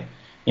point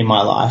in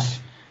my life.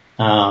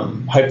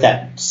 Hope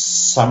that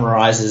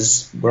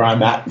summarizes where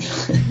I'm at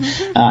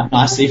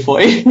nicely for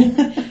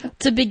you.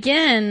 To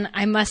begin,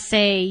 I must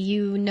say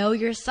you know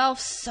yourself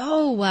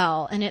so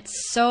well, and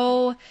it's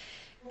so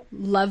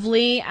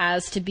lovely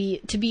as to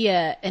be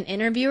an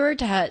interviewer,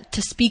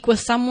 to speak with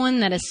someone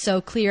that is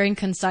so clear and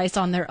concise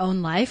on their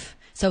own life.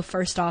 So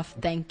first off,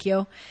 thank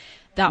you.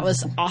 That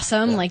was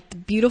awesome. Like the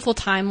beautiful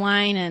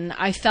timeline. And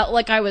I felt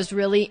like I was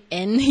really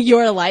in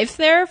your life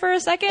there for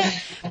a second,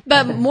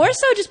 but more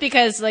so just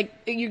because like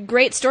you're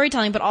great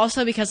storytelling, but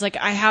also because like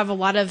I have a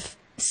lot of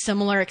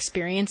similar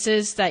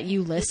experiences that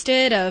you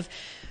listed of,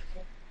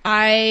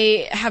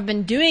 I have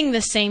been doing the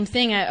same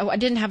thing. I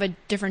didn't have a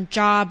different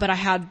job, but I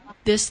had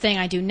this thing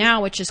I do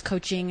now, which is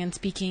coaching and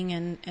speaking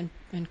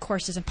and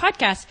courses and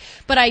podcasts.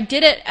 But I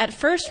did it at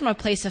first from a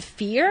place of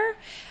fear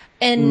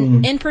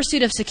and in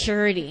pursuit of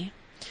security.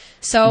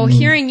 So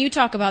hearing you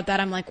talk about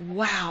that, I'm like,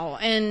 wow.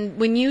 And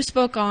when you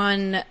spoke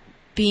on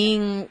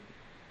being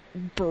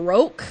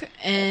broke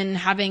and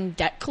having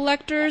debt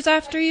collectors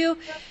after you,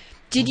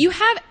 Did you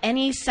have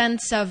any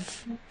sense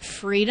of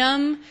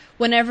freedom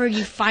whenever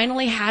you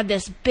finally had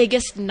this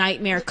biggest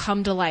nightmare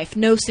come to life?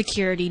 No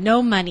security,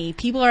 no money,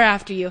 people are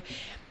after you.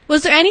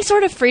 Was there any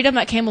sort of freedom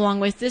that came along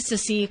with this to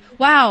see,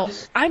 wow,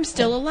 I'm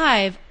still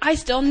alive. I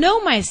still know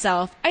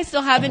myself. I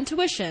still have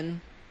intuition.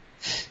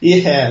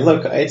 Yeah,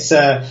 look, it's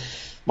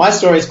my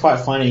story is quite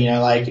funny,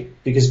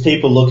 like, because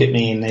people look at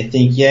me and they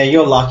think, yeah,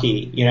 you're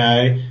lucky,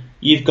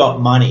 you've got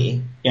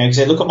money. Because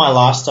I look at my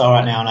lifestyle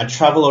right now and I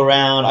travel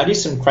around. I do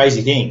some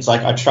crazy things.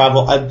 Like I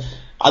travel.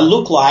 I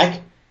look like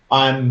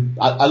I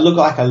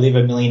live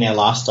a millionaire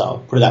lifestyle.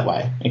 Put it that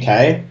way.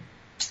 Okay.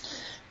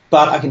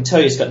 But I can tell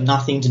you, it's got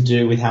nothing to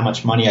do with how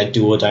much money I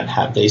do or don't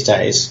have these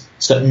days.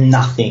 It's got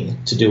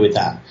nothing to do with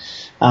that.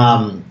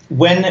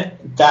 When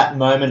that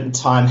moment in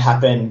time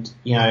happened,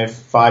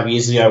 5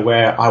 years ago,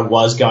 where I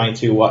was going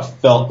through what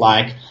felt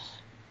like,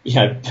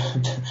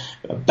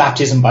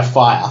 baptism by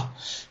fire.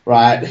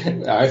 Right?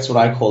 That's what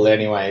I call it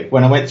anyway.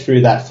 When I went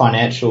through that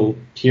financial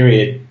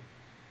period,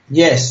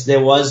 yes, there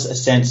was a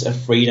sense of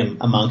freedom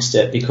amongst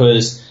it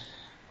because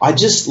I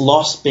just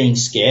lost being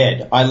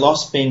scared. I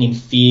lost being in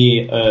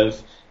fear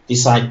of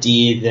this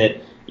idea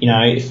that,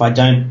 if I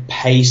don't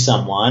pay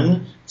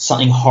someone,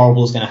 something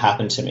horrible is going to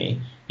happen to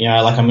me.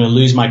 Like I'm going to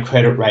lose my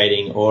credit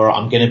rating or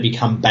I'm going to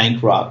become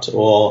bankrupt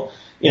or,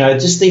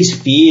 just these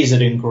fears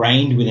that are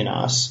ingrained within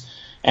us.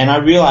 And I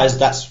realized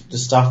that's the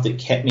stuff that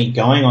kept me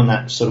going on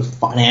that sort of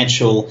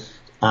financial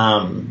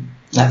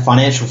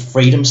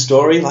freedom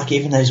story. Like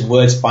even those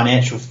words,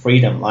 financial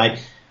freedom, like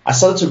I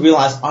started to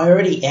realize I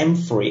already am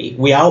free.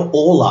 We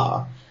all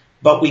are,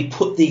 but we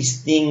put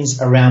these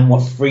things around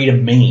what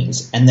freedom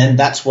means. And then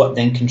that's what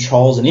then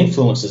controls and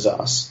influences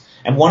us.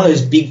 And one of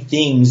those big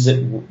things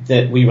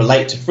that we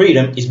relate to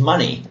freedom is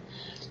money.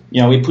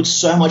 We put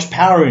so much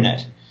power in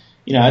it.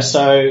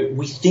 So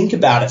we think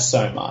about it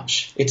so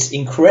much. It's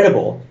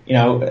incredible,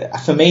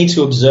 for me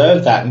to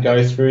observe that and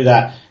go through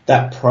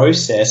that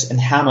process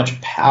and how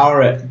much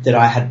power that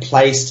I had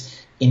placed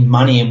in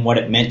money and what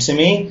it meant to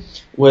me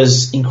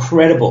was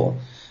incredible.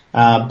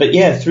 But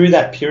yeah, through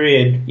that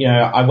period,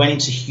 I went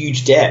into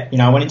huge debt.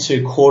 I went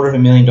into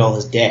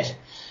 $250,000 debt.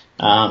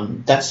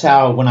 That's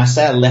how, when I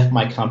say I left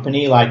my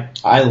company, like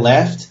I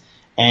left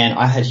and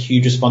I had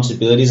huge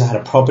responsibilities. I had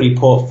a property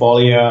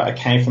portfolio. I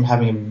came from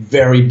having a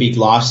very big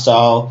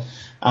lifestyle.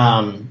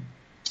 And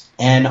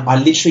I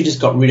literally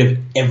just got rid of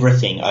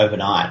everything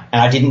overnight.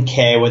 And I didn't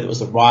care whether it was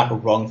the right or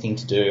wrong thing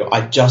to do.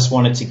 I just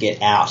wanted to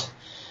get out.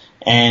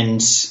 And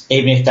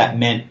even if that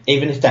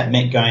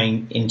meant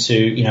going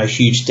into,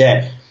 huge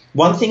debt.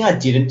 One thing I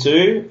didn't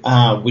do,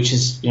 which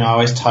is, I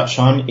always touch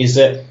on, is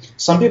that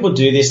some people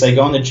do this. They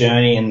go on the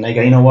journey and they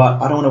go, you know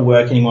what? I don't want to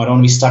work anymore. I don't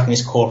want to be stuck in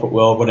this corporate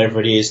world, whatever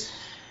it is.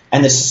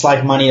 And it's just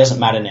like money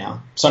doesn't matter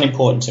now. It's not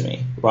important to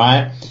me,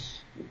 right?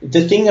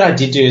 The thing that I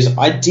did do is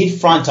I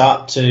did front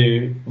up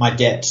to my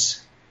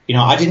debts.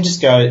 I didn't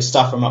just go,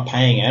 stuff, I'm not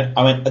paying it.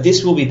 I went,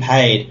 this will be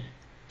paid,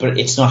 but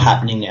it's not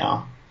happening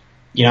now.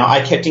 I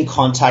kept in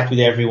contact with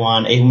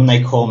everyone, even when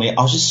they called me. I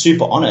was just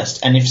super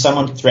honest. And if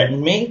someone threatened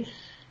me,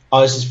 I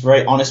was just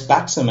very honest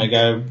back to them. I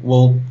go,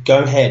 well, go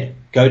ahead.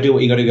 Go do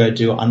what you got to go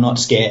do. I'm not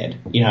scared.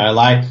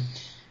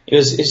 It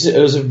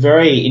was a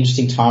very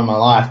interesting time in my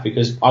life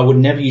because I would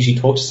never usually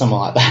talk to someone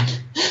like that,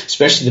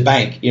 especially the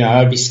bank.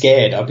 I'd be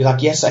scared. I'd be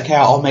like, yes, okay,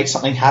 I'll make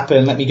something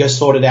happen. Let me go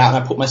sort it out.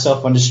 And I put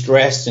myself under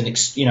stress and,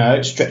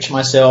 stretch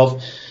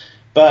myself.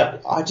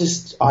 But I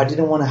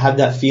didn't want to have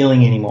that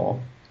feeling anymore.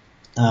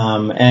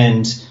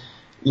 And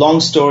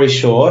long story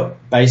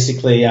short,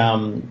 basically,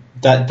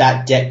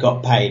 that debt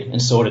got paid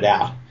and sorted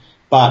out.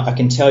 But I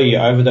can tell you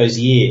over those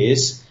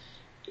years,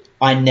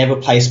 I never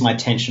placed my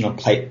attention on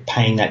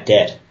paying that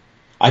debt.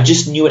 I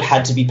just knew it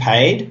had to be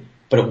paid,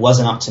 but it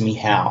wasn't up to me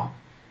how,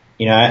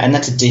 and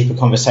that's a deeper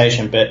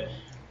conversation. But,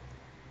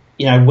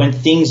 when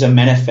things are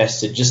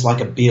manifested, just like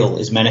a bill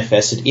is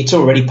manifested, it's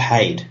already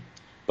paid.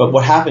 But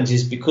what happens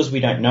is because we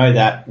don't know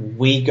that,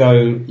 we go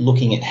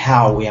looking at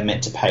how we are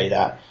meant to pay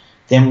that.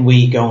 Then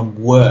we go and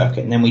work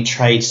and then we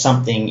trade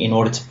something in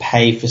order to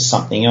pay for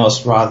something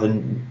else rather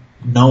than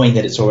knowing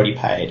that it's already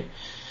paid.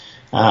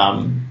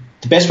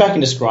 The best way I can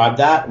describe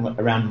that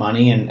around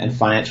money and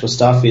financial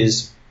stuff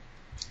is,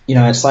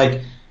 it's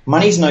like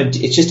money's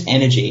it's just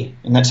energy,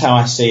 and that's how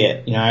I see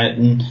it,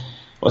 and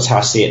that's how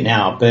I see it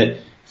now. But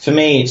for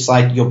me, it's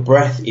like your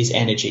breath is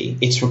energy.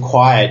 It's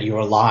required. You're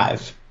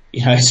alive.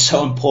 It's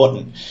so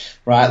important,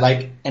 right?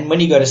 Like, and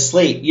when you go to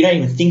sleep, you don't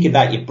even think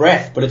about your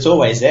breath, but it's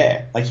always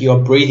there. Like you're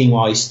breathing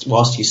whilst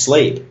you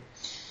sleep.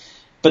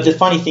 But the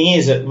funny thing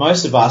is that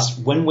most of us,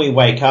 when we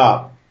wake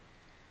up,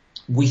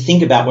 we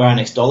think about where our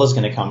next dollar is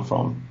going to come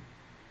from.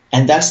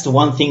 And that's the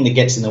one thing that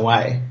gets in the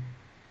way.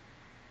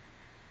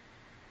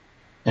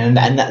 And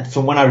that,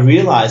 from when I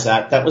realized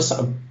that was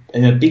a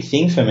big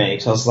thing for me,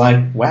 because I was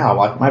like, wow,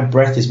 like my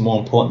breath is more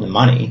important than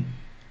money,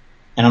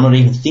 and I'm not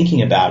even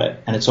thinking about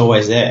it, and it's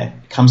always there.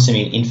 It comes to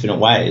me in infinite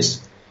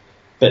ways.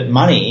 But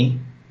money,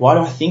 why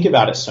do I think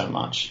about it so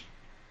much?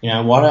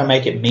 Why do I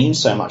make it mean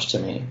so much to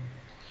me?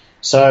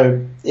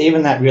 So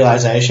even that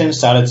realization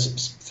started,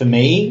 for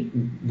me,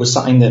 was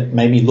something that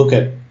made me look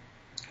at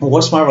well,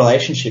 what's my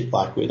relationship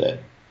like with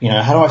it?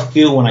 How do I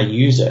feel when I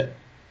use it?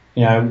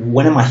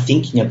 When am I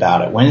thinking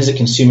about it? When is it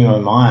consuming my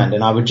mind?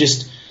 And I would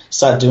just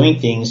start doing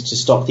things to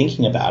stop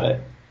thinking about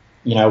it.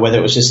 Whether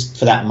it was just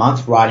for that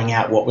month, writing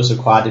out what was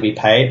required to be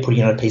paid, putting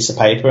it on a piece of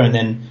paper and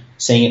then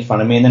seeing it in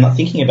front of me and then not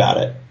thinking about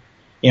it.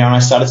 And I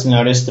started to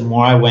notice the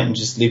more I went and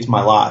just lived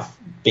my life,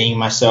 being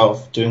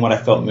myself, doing what I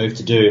felt moved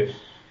to do,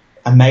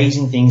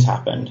 amazing things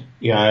happened.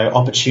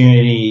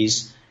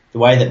 Opportunities, the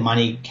way that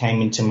money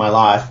came into my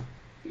life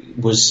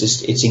was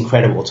just, it's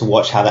incredible to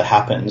watch how that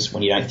happens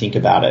when you don't think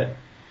about it.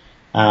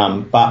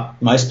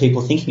 But most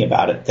people thinking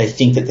about it, they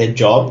think that their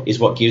job is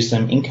what gives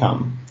them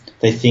income.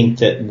 They think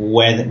that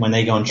when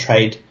they go and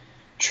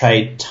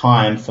trade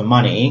time for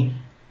money,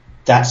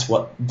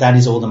 that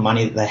is all the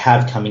money that they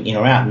have coming in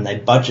or out, and they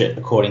budget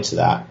according to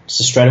that.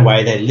 So straight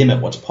away they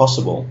limit what's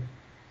possible.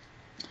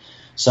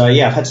 So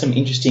yeah, I've had some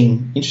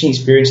interesting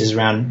experiences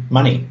around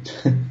money.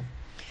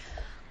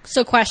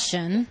 So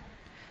question,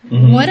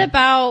 Mm-hmm. what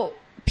about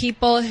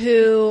people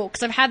who,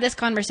 because I've had this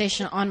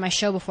conversation on my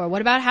show before,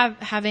 what about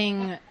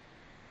having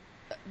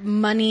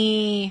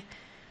money,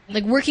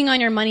 like working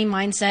on your money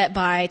mindset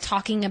by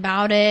talking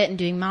about it and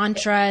doing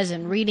mantras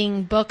and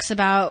reading books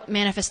about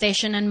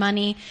manifestation and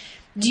money?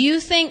 Do you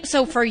think,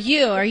 so for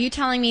you, are you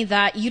telling me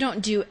that you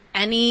don't do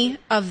any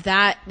of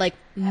that, like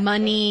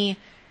money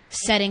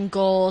setting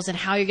goals and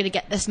how you're going to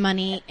get this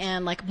money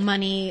and like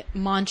money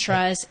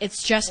mantras?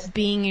 It's just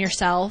being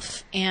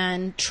yourself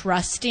and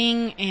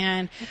trusting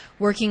and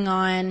working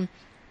on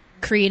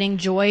creating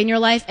joy in your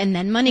life, and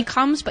then money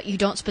comes, but you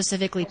don't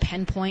specifically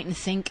pinpoint and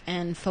think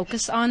and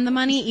focus on the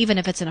money, even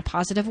if it's in a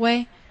positive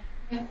way?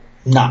 No,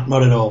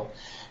 not at all.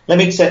 Let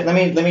me tell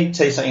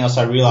you something else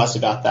I realized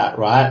about that,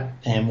 right?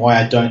 And why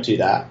I don't do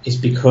that is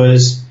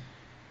because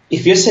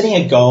if you're setting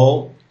a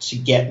goal to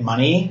get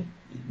money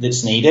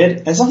that's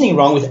needed, there's nothing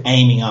wrong with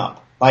aiming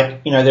up.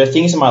 Like, there are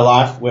things in my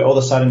life where all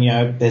of a sudden,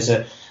 there's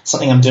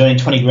something I'm doing,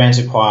 20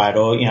 grand's required,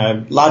 or,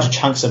 larger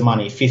chunks of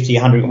money, 50,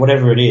 100,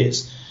 whatever it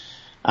is.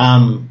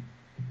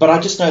 But I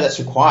just know that's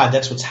required.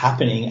 That's what's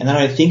happening. And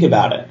I don't think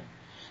about it.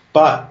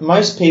 But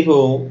most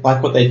people,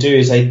 like what they do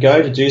is they go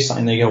to do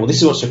something. They go, well,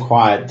 this is what's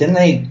required. Then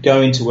they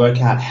go in to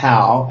work out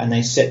how, and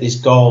they set this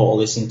goal or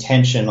this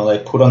intention, or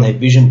they put on their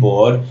vision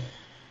board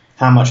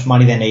how much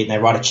money they need, and they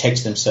write a check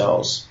to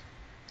themselves.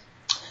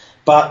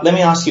 But let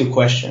me ask you a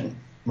question,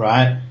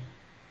 right?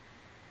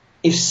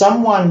 If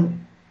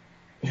someone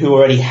who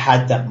already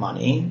had that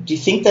money, do you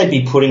think they'd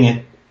be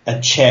putting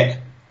a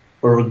check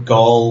or a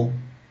goal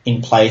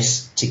in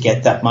place to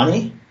get that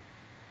money?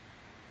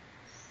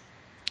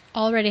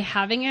 Already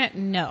having it?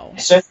 No,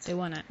 so they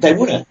wouldn't. They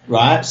wouldn't,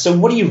 right? So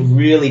what are you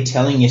really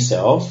telling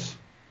yourself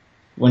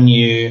when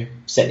you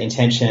set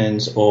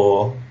intentions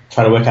or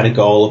try to work out a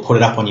goal or put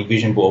it up on your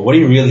vision board? What are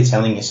you really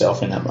telling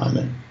yourself in that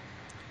moment?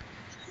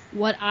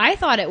 What I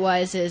thought it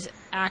was is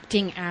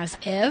acting as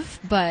if,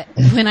 but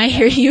when I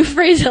hear you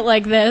phrase it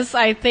like this,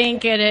 I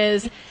think it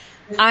is,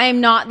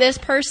 I'm not this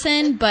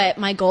person, but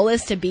my goal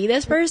is to be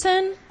this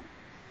person.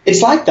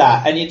 It's like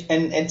that, and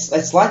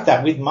it's like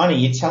that with money.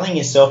 You're telling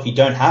yourself you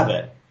don't have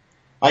it.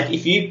 Like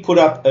if you put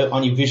up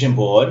on your vision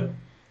board,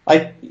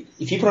 like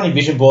if you put on your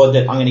vision board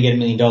that I'm going to get $1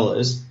 million,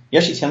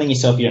 you're actually telling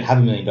yourself you don't have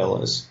 $1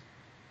 million.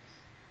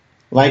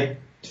 Like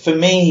for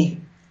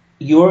me,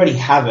 you already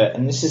have it,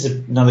 and this is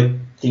another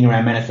thing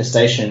around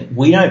manifestation.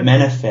 We don't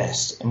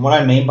manifest, and what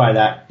I mean by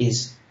that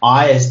is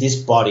I, as this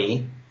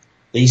body,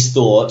 these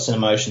thoughts and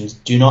emotions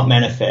do not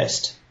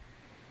manifest,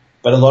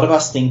 but a lot of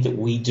us think that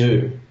we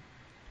do.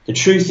 The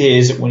truth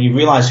is that when you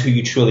realize who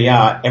you truly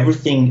are,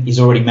 everything is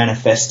already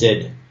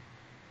manifested.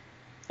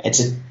 It's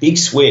a big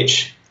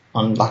switch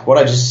on like what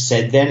I just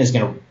said then is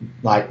going to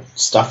like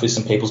stuff with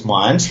some people's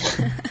minds.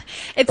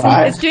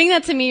 It's doing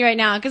that to me right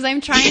now because I'm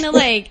trying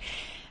to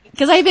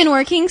because I've been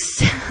working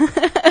this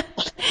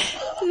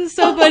is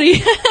so funny.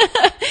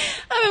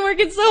 I've been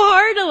working so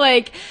hard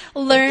to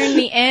learn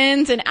the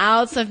ins and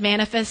outs of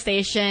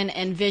manifestation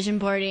and vision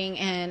boarding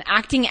and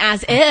acting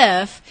as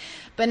if,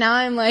 but now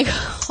I'm like,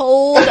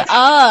 hold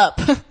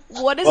up.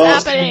 What is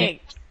happening?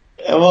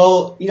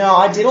 Well,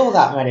 I did all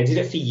that, man. I did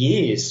it for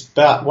years.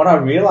 But what I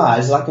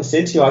realized, like I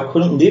said to you, I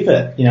couldn't live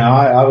it.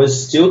 I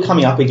was still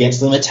coming up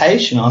against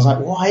limitation. I was like,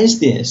 why is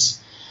this?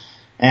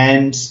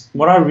 And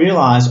what I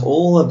realized,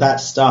 all of that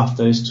stuff,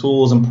 those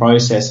tools and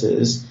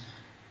processes,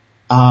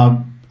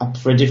 are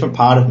for a different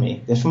part of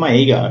me. They're for my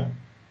ego.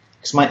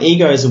 Because my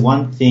ego is the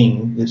one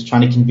thing that's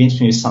trying to convince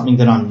me of something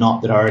that I'm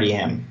not, that I already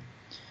am.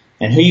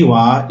 And who you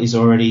are is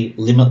already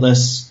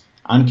limitless,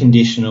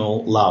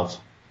 unconditional love.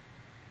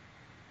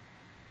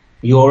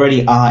 You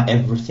already are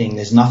everything.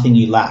 There's nothing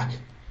you lack.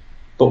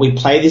 But we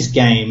play this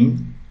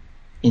game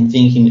in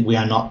thinking that we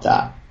are not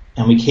that.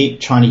 And we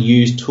keep trying to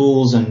use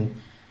tools and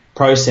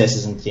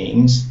processes and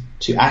things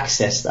to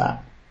access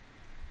that,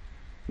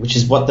 which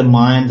is what the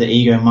mind, the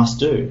ego must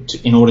do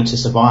in order to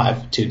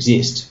survive, to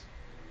exist,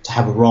 to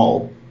have a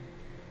role.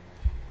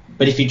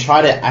 But if you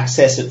try to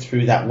access it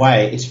through that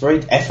way, it's very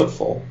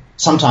effortful.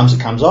 Sometimes it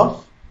comes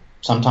off.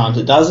 Sometimes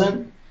it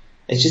doesn't.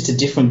 It's just a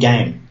different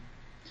game.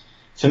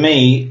 for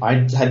me,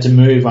 I had to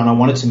move, and I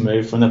wanted to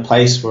move from the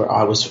place where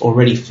I was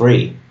already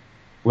free,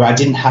 where I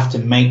didn't have to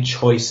make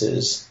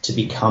choices to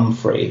become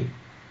free.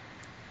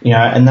 You know,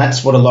 and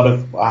that's what a lot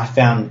of, I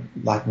found,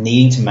 like,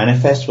 needing to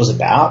manifest was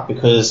about,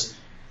 because,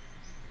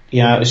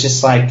 you know, it's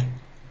just like,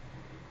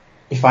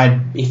 if I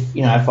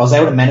was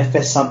able to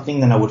manifest something,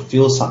 then I would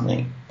feel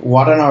something. But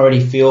why don't I already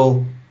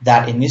feel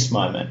that in this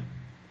moment?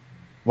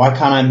 Why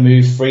can't I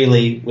move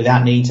freely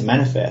without needing to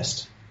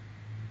manifest?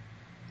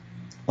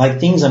 Like,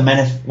 things are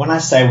when I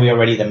say we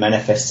already the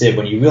manifested,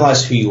 when you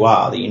realize who you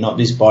are, that you're not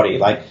this body,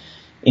 like,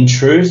 in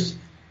truth,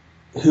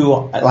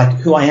 who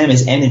I am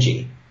is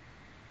energy.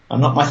 I'm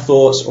not my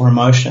thoughts or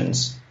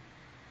emotions.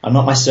 I'm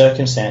not my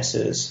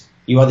circumstances.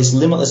 You are this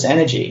limitless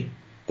energy.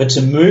 But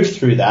to move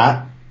through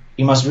that,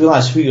 you must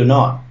realize who you're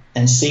not,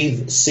 and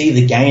see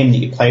the game that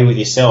you play with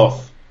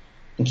yourself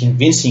and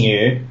convincing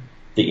you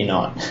that you're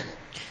not.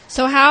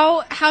 So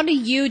how do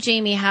you,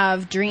 Jamie,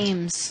 have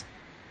dreams?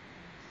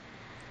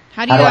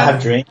 How do I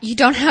have dreams? You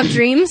don't have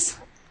dreams?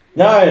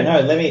 No.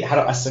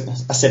 I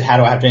said, how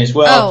do I have dreams?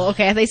 Well, oh,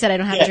 okay. I thought you said I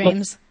don't have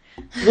dreams.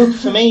 Look,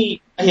 for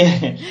me,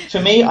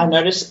 I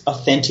notice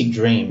authentic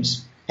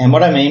dreams. And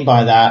what I mean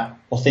by that,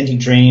 authentic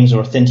dreams or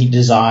authentic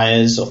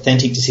desires,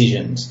 authentic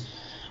decisions,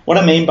 what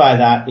I mean by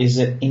that is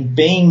that in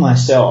being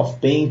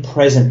myself, being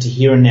present to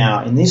here and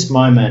now, in this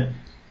moment,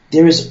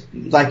 there is,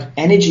 like,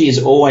 energy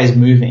is always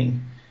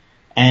moving.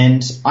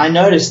 And I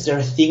notice there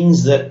are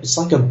things that, it's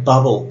like a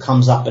bubble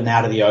comes up and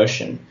out of the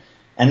ocean.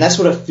 And that's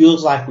what it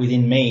feels like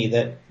within me,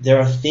 that there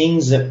are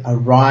things that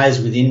arise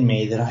within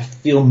me that I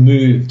feel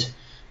moved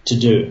to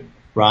do,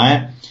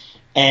 right?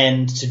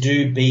 And to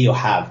do, be, or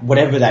have,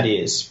 whatever that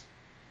is.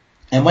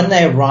 And when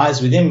they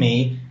arise within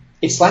me,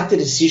 it's like the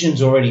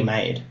decision's already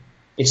made.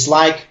 It's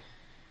like,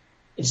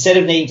 instead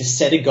of needing to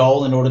set a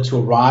goal in order to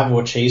arrive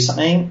or achieve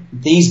something,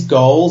 these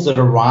goals that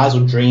arise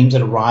or dreams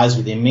that arise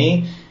within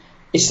me,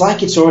 it's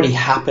like it's already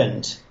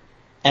happened.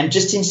 And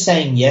just in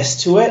saying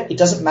yes to it, it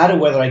doesn't matter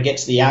whether I get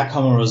to the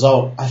outcome or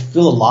result, I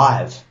feel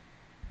alive.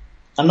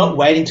 I'm not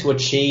waiting to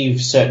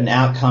achieve certain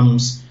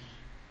outcomes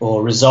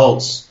or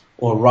results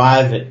or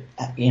arrive at,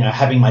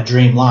 having my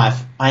dream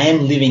life. I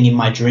am living in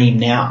my dream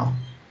now.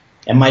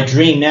 And my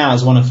dream now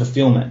is one of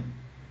fulfillment.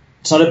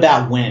 It's not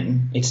about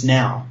when, it's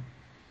now.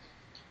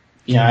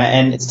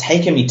 And it's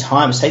taken me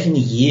time, it's taken me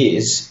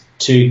years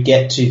to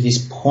get to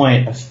this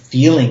point of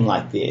feeling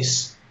like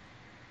this.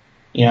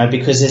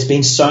 Because there's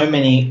been so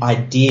many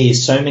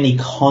ideas, so many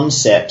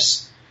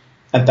concepts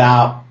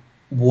about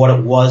what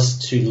it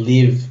was to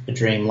live a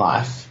dream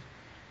life,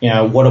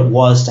 what it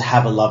was to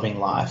have a loving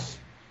life.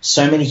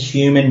 So many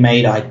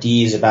human-made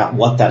ideas about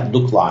what that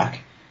looked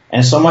like.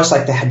 And it's almost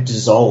like they had to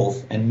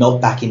dissolve and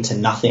melt back into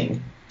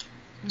nothing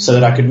so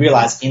that I could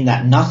realize in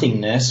that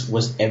nothingness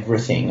was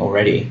everything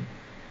already.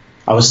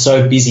 I was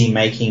so busy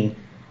making,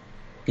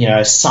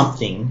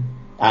 something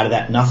out of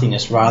that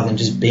nothingness rather than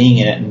just being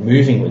in it and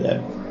moving with it.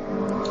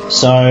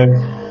 So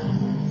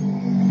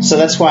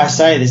that's why I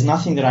say there's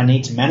nothing that I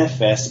need to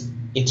manifest.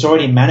 It's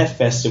already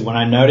manifested. When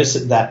I notice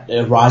that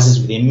it arises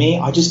within me,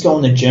 I just go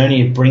on the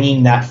journey of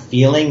bringing that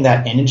feeling,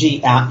 that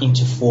energy out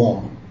into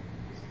form.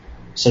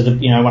 So that,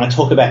 when I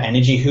talk about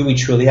energy, who we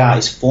truly are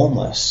is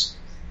formless,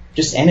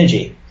 just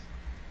energy.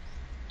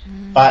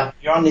 But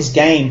you're on this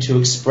game to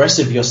express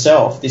of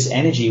yourself. This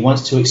energy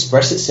wants to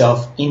express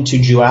itself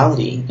into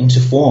duality,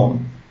 into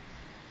form.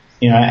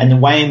 And the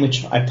way in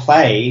which I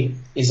play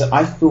is that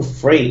I feel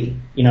free.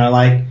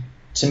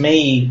 To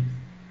me,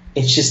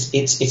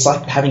 it's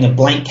like having a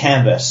blank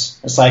canvas.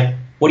 It's like,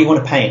 what do you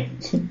want to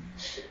paint?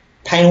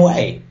 Paint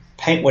away.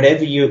 Paint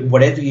whatever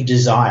you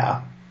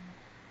desire.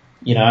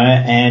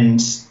 And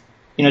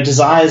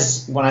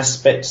desires, when I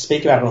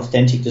speak about an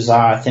authentic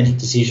desire, authentic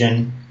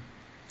decision,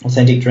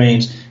 authentic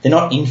dreams, they're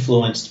not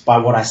influenced by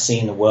what I see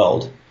in the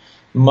world.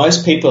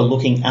 Most people are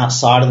looking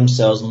outside of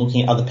themselves and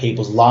looking at other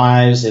people's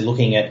lives. They're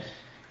looking at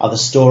other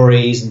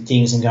stories and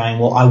things and going,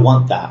 well, I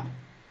want that.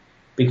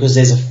 Because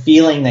there's a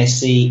feeling they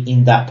see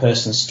in that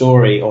person's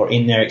story or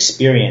in their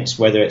experience,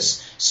 whether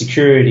it's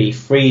security,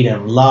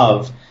 freedom,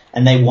 love,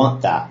 and they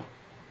want that.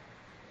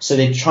 So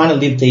they're trying to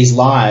live these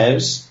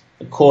lives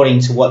according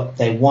to what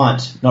they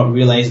want, not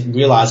realizing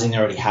they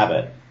already have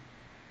it.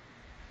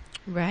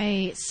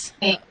 Right.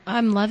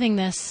 I'm loving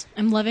this.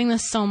 I'm loving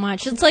this so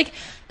much. It's like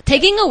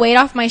taking a weight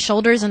off my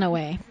shoulders in a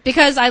way,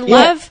 because I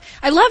love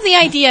the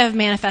idea of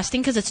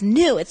manifesting because it's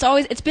new.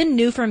 It's been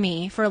new for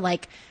me for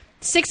like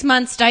 6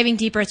 months, diving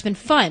deeper. It's been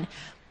fun.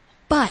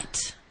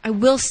 But I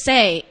will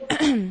say,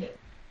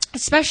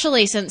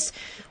 especially since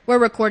we're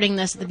recording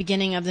this at the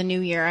beginning of the new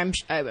year, I'm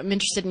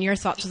interested in your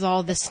thoughts with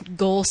all this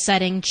goal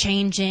setting,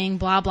 changing,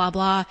 blah, blah,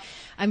 blah.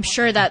 I'm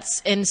sure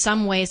that's in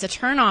some ways a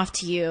turnoff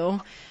to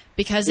you.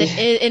 Because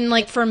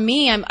for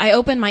me, I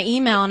open my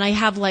email and I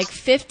have like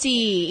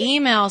 50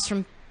 emails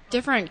from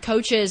different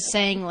coaches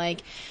saying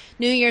like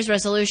New Year's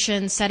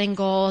resolutions, setting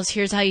goals,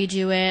 here's how you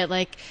do it,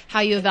 like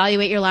how you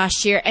evaluate your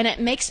last year. And it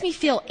makes me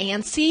feel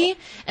antsy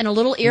and a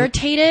little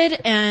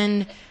irritated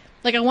and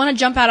like I want to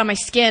jump out of my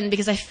skin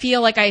because I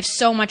feel like I have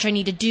so much I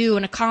need to do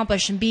and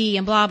accomplish and be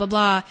and blah, blah,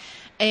 blah.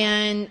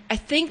 And I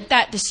think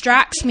that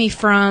distracts me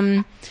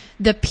from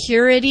the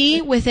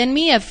purity within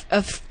me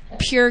of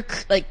pure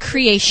like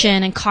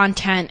creation and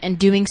content and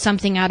doing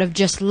something out of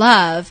just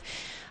love.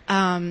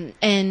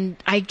 And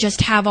I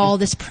just have all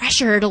this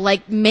pressure to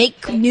like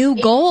make new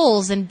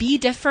goals and be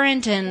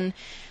different and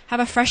have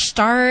a fresh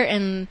start.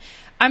 And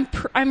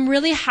I'm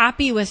really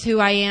happy with who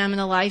I am and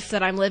the life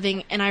that I'm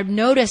living. And I've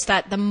noticed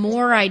that the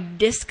more I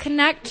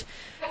disconnect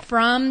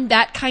from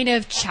that kind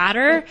of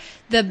chatter,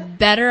 the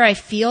better I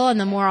feel and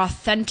the more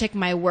authentic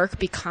my work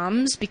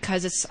becomes,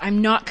 because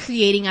I'm not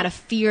creating out of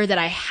fear that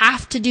I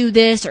have to do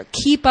this or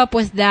keep up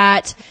with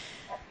that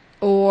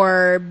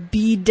or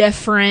be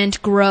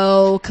different,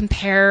 grow,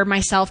 compare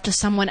myself to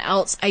someone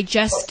else. I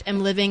just am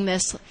living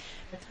this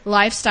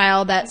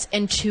lifestyle that's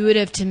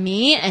intuitive to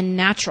me and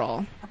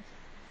natural.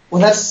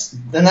 Well, that's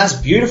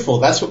beautiful.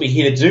 That's what we're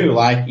here to do.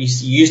 Like, you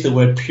use the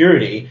word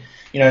purity.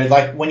 You know,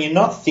 like when you're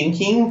not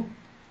thinking,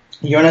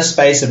 you're in a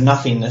space of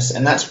nothingness,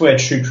 and that's where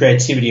true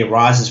creativity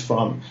arises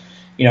from.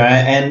 You know,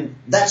 and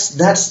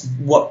that's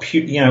what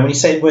you know, when you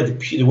say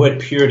the word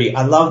purity,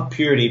 I love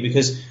purity,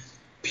 because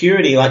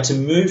purity, like to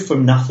move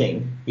from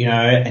nothing, you know,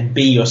 and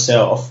be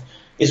yourself,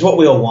 is what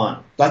we all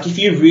want. Like, if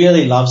you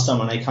really love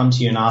someone, they come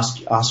to you and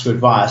ask for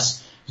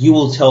advice, you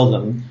will tell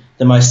them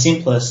the most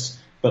simplest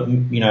but,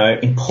 you know,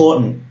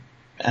 important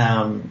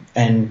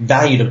and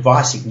valued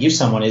advice you can give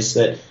someone is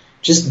that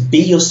just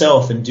be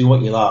yourself and do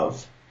what you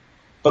love.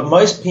 But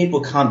most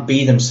people can't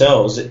be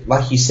themselves.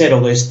 Like you said,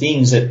 all those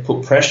things that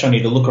put pressure on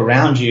you to look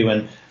around you,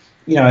 and,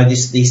 you know,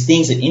 these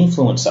things that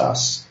influence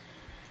us,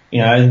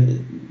 you know,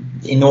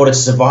 in order to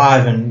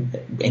survive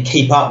and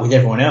keep up with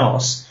everyone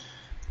else.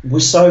 We're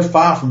so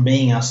far from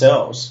being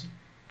ourselves,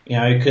 you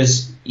know,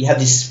 because you have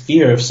this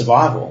fear of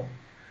survival.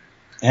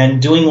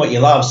 And doing what you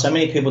love, so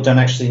many people don't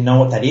actually know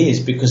what that is,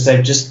 because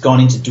they've just gone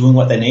into doing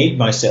what they need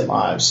most of their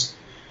lives.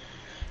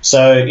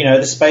 So, you know,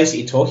 the space that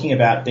you're talking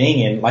about being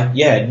in, like,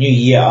 yeah, new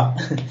year,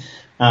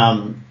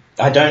 I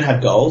don't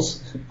have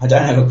goals. I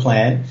don't have a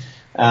plan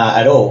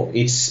at all.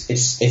 It's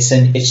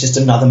just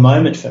another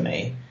moment for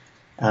me.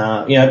 You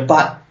know,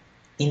 but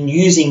in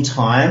using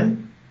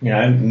time, you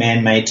know,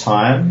 man-made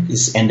time,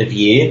 this end of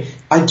year,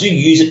 I do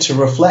use it to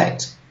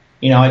reflect.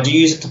 You know, I do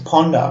use it to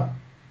ponder.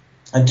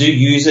 I do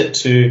use it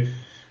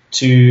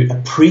to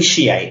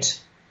appreciate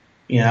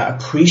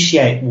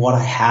what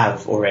I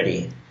have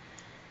already.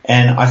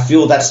 And I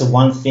feel that's the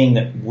one thing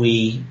that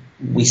we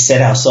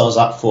set ourselves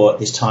up for at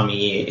this time of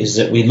year, is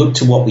that we look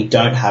to what we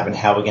don't have and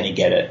how we're going to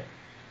get it.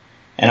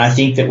 And I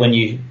think that when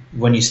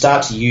you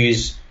start to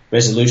use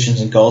resolutions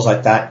and goals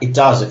like that, it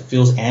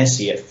feels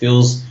antsy. It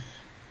feels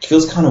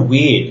kind of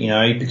weird, you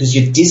know, because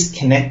you're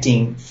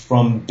disconnecting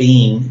from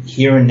being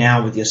here and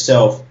now with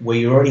yourself, where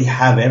you already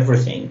have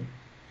everything.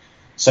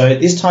 So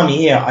at this time of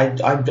year, I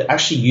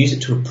actually use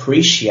it to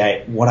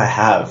appreciate what I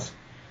have,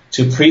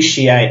 to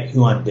appreciate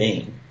who I'm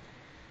being.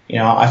 You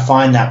know, I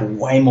find that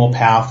way more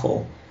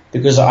powerful,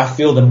 because I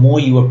feel the more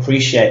you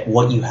appreciate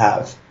what you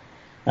have,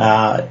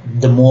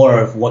 the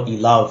more of what you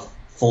love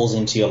falls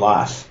into your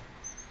life.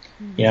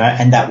 You know,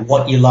 and that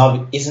what you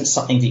love isn't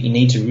something that you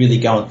need to really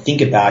go and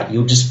think about.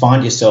 You'll just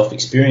find yourself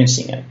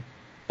experiencing it.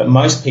 But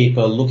most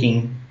people are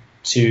looking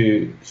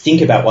to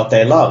think about what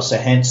they love. So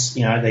hence,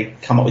 you know, they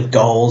come up with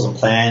goals and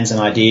plans and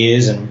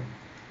ideas and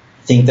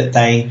think that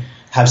they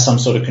have some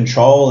sort of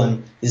control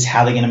and this is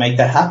how they're going to make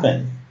that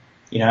happen.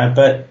 You know,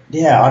 but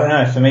yeah, I don't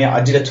know. For me,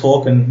 I did a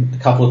talk and a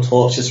couple of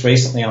talks just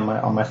recently on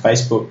my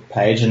Facebook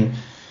page, and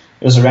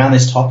it was around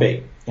this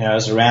topic. You know, it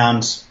was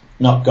around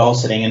not goal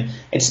setting, and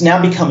it's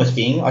now become a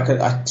thing. Like,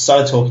 I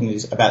started talking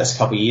about this a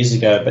couple of years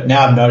ago, but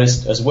now I've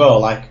noticed as well,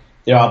 like,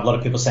 there are a lot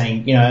of people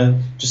saying, you know,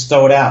 just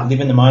throw it out,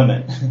 live in the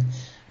moment,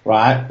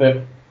 right?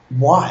 But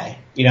why?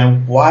 You know,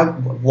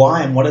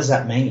 why and what does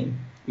that mean?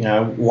 You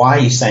know, why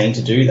are you saying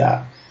to do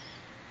that?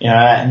 You know,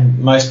 and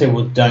most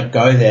people don't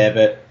go there,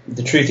 but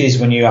the truth is,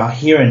 when you are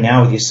here and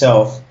now with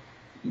yourself,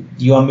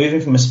 you are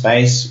moving from a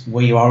space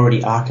where you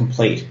already are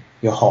complete,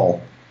 you're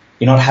whole.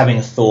 You're not having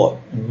a thought.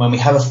 And when we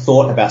have a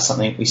thought about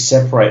something, we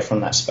separate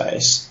from that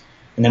space.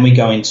 And then we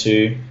go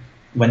into,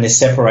 when there's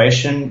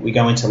separation, we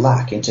go into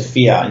lack, into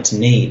fear, into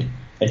need,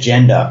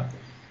 agenda.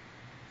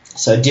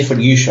 So a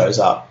different you shows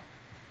up.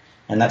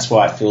 And that's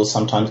why it feels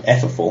sometimes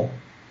effortful.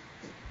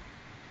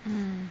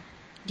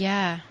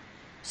 Yeah.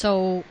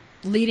 So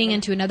leading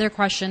into another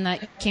question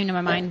that came to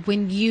my mind,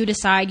 when you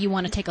decide you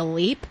want to take a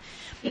leap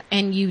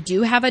and you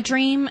do have a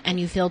dream and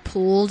you feel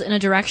pulled in a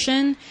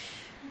direction,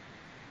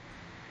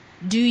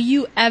 do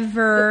you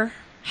ever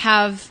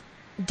have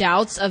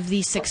doubts of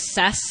the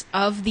success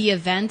of the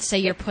event? Say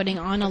you're putting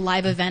on a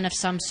live event of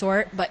some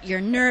sort, but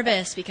you're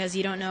nervous because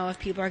you don't know if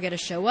people are going to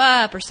show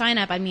up or sign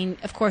up. I mean,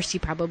 of course, you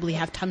probably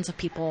have tons of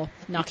people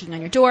knocking on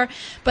your door,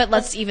 but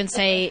let's even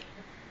say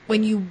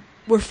when you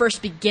were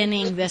first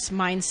beginning this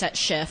mindset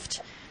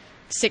shift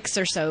 6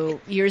 or so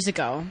years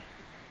ago,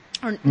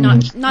 or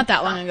not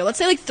that long ago, let's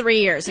say like 3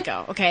 years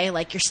ago, okay?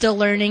 Like, you're still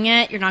learning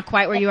it. You're not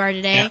quite where you are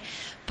today. Yeah.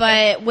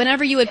 But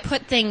whenever you would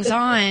put things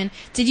on,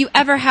 did you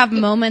ever have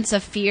moments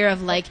of fear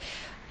of like,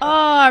 oh,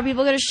 are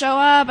people going to show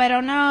up? I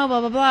don't know,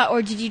 blah, blah, blah.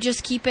 Or did you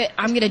just keep it,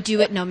 I'm going to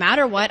do it no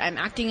matter what. I'm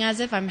acting as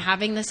if I'm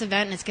having this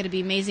event and it's going to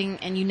be amazing,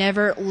 and you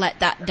never let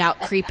that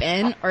doubt creep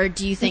in? Or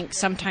do you think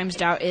sometimes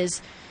doubt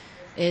is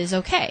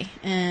okay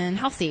and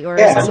healthy, or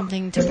is it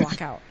something to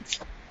block out?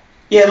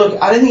 Yeah,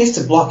 look, I don't think it's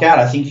to block out.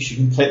 I think you should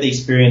completely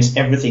experience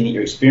everything that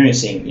you're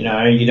experiencing. You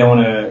know, you don't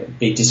want to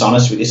be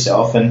dishonest with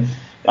yourself. And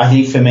I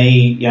think for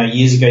me, you know,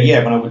 years ago,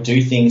 when I would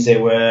do things,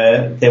 there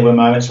were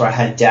moments where I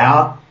had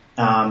doubt,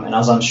 and I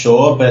was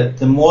unsure. But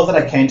the more that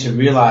I came to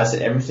realize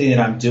that everything that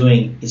I'm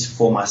doing is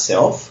for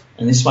myself,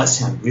 and this might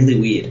sound really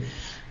weird,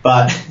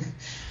 but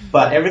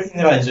everything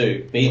that I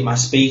do, be it my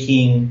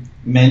speaking,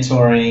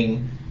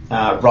 mentoring,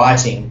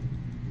 writing,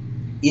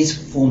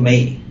 is for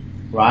me.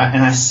 Right?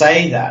 And I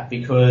say that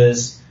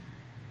because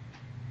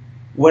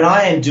when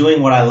I am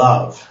doing what I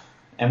love,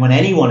 and when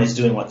anyone is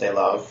doing what they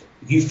love,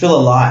 you feel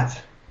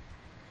alive,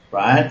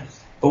 right?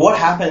 But what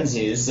happens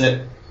is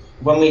that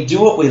when we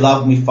do what we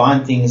love and we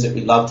find things that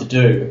we love to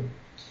do,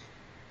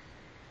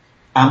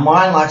 our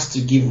mind likes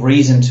to give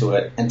reason to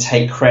it and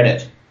take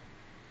credit,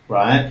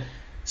 right?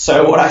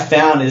 So what I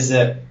found is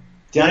that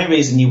the only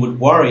reason you would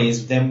worry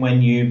is then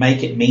when you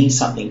make it mean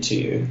something to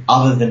you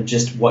other than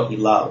just what you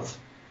love.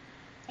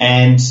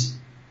 And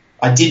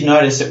I did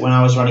notice that when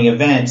I was running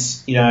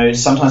events, you know,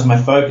 sometimes my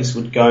focus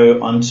would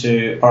go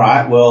onto, all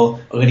right, well,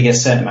 I'm going to get a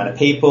certain amount of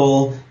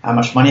people, how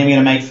much money I'm going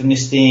to make from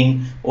this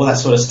thing, all that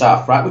sort of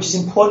stuff, right? Which is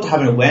important to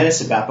have an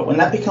awareness about. But when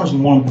that becomes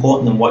more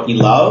important than what you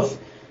love,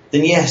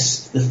 then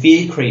yes, the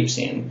fear creeps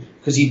in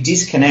because you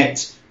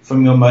disconnect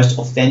from your most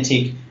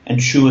authentic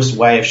and truest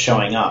way of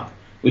showing up,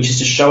 which is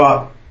to show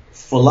up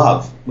for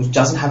love, which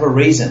doesn't have a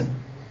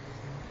reason.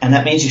 And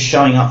that means you're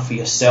showing up for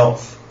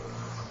yourself.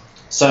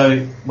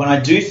 So when I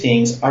do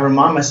things, I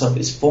remind myself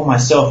it's for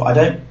myself. I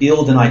don't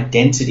build an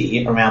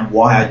identity around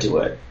why I do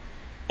it.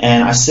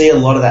 And I see a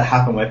lot of that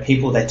happen where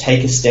people, they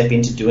take a step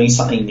into doing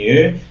something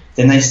new,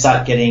 then they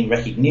start getting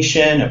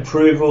recognition,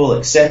 approval,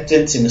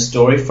 acceptance in the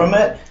story from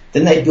it.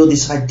 Then they build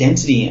this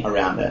identity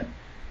around it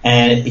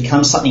and it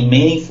becomes something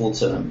meaningful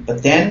to them.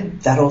 But then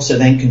that also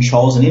then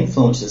controls and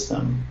influences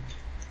them.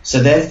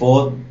 So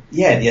therefore,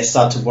 you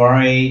start to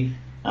worry,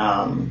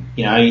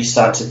 you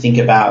start to think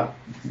about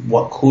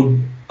what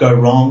could go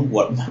wrong,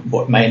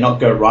 what may not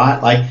go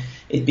right. Like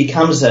it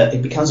becomes a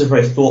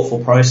very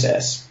thoughtful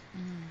process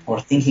or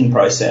a thinking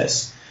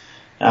process.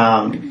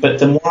 But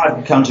the more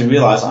I come to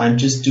realize I'm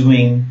just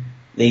doing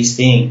these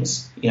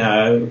things,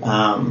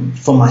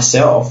 for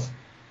myself,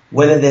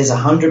 whether there's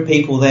 100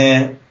 people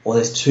there or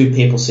there's 2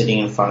 people sitting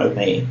in front of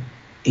me,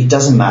 it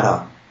doesn't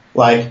matter.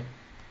 Like,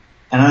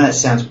 and I know that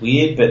sounds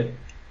weird, but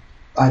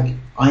like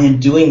I am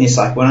doing this,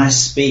 like when I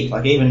speak,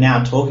 like even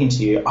now talking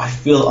to you, I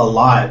feel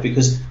alive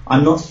because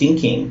I'm not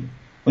thinking.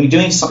 When you're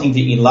doing something that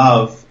you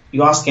love,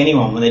 you ask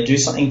anyone when they do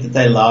something that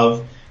they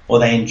love or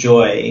they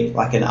enjoy,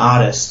 like an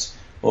artist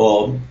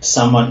or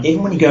someone,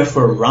 even when you go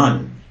for a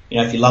run,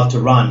 if you love to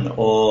run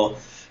or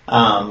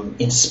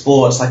in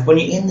sports, like when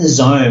you're in the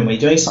zone, when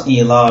you're doing something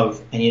you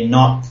love and you're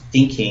not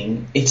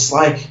thinking, it's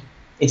like,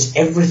 it's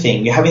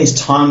everything. You're having this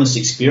timeless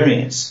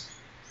experience.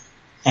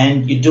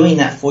 And you're doing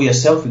that for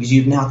yourself because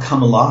you've now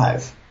come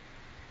alive.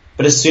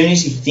 But as soon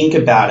as you think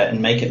about it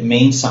and make it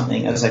mean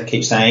something, as I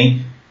keep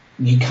saying,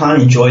 you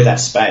can't enjoy that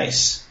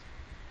space.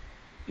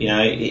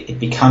 It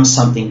becomes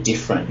something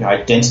different. Your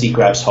identity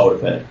grabs hold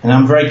of it. And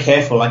I'm very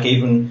careful, like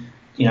even,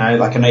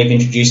 like I know you've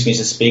introduced me as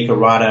a speaker,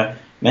 writer,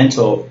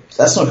 mentor.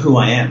 That's not who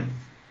I am.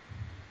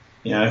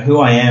 Who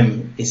I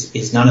am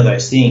is none of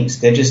those things.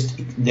 They're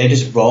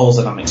just roles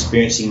that I'm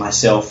experiencing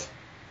myself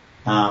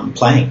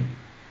playing.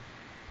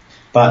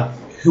 But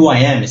who I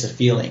am is a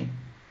feeling.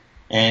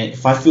 And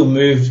if I feel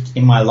moved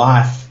in my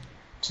life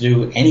to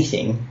do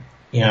anything,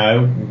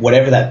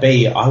 whatever that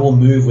be, I will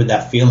move with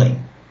that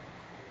feeling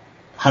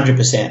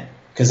 100%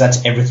 because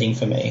that's everything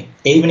for me.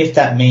 Even if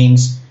that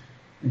means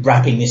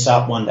wrapping this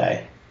up one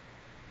day,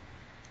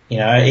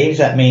 even if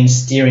that means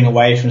steering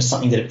away from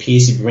something that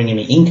appears to be bringing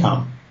me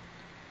income,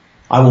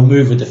 I will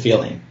move with the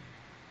feeling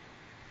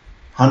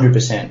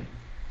 100%.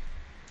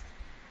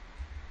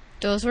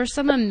 Those were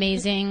some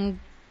amazing,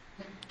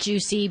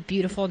 juicy,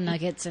 beautiful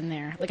nuggets in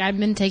there. Like, I've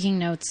been taking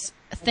notes.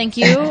 Thank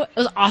you. It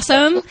was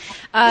awesome.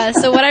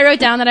 So what I wrote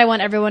down that I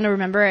want everyone to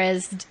remember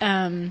is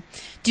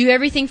do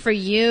everything for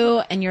you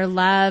and your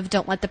love.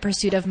 Don't let the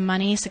pursuit of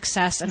money,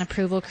 success, and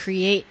approval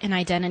create an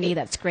identity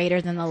that's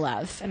greater than the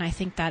love. And I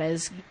think that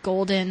is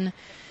golden,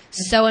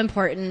 so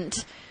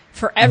important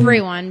for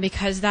everyone,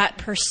 because that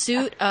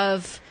pursuit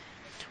of,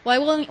 well, I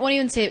won't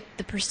even say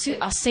the pursuit,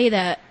 I'll say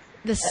that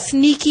the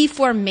sneaky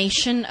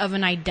formation of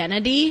an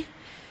identity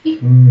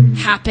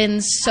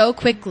happens so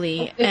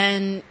quickly,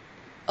 and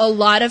a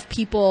lot of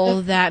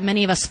people that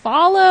many of us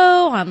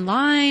follow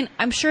online,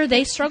 I'm sure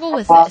they struggle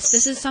with this.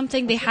 This is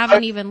something they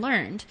haven't even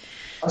learned.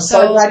 I'm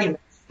so glad you mentioned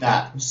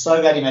that. I'm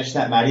so glad you mentioned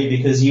that, Maddie,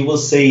 because you will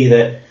see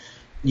that,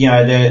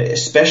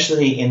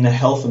 especially in the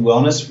health and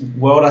wellness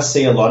world, I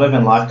see a lot of,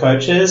 and life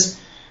coaches,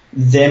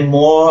 they're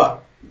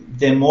more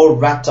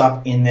wrapped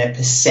up in their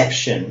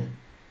perception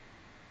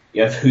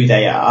of who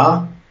they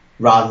are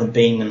rather than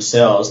being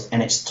themselves,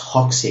 and it's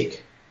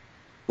toxic.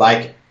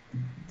 Like,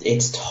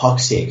 it's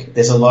toxic.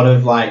 There's a lot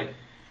of, like,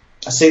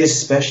 I see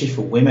this especially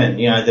for women,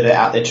 you know, that are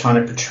out there trying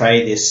to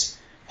portray this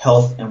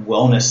health and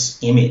wellness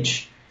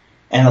image.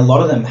 And a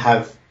lot of them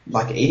have,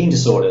 like, eating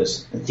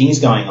disorders and things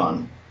going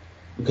on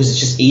because it's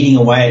just eating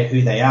away at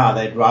who they are.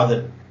 They'd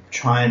rather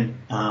try and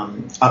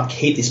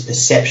upkeep this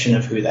perception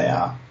of who they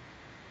are.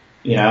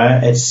 You know,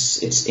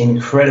 it's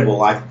incredible.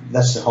 Like,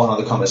 that's a whole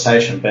other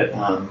conversation. But,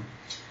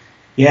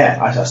 yeah,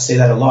 I see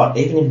that a lot.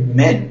 Even in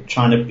men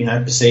trying to, you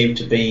know, perceive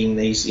to being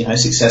these, you know,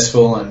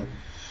 successful, and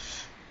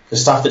the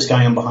stuff that's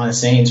going on behind the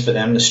scenes for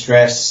them, the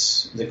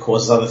stress that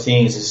causes other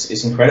things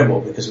is incredible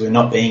because we're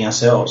not being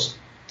ourselves.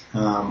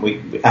 Our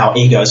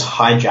egos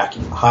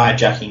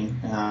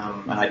hijacking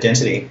an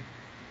identity.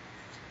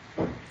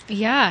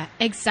 Yeah,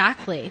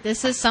 exactly.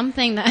 This is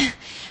something that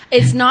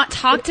it's not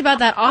talked about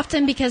that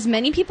often because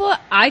many people,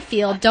 I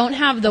feel, don't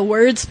have the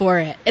words for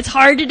it. It's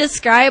hard to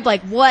describe,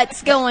 like,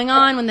 what's going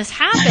on when this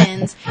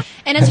happens,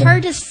 and it's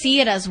hard to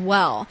see it as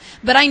well.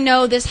 But I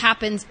know this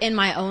happens in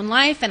my own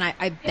life, and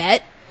I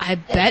bet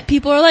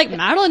people are like,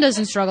 Madeline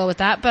doesn't struggle with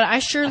that, but I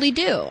surely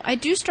do. I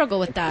do struggle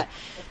with that.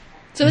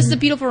 So this is a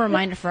beautiful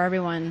reminder for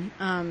everyone.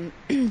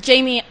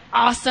 Jamie,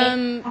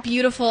 awesome,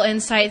 beautiful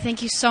insight.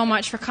 Thank you so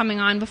much for coming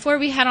on. Before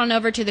we head on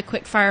over to the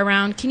quickfire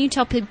round, can you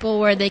tell people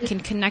where they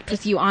can connect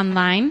with you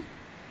online?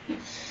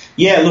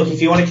 Yeah, look,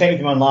 if you want to connect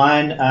with me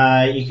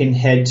online, you can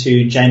head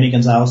to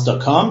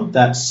jamiegonzalez.com.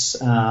 That's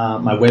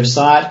my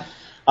website.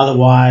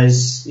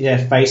 Otherwise,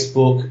 yeah,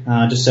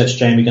 Facebook, just search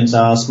Jamie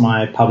Gonzalez.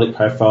 My public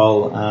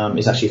profile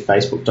is actually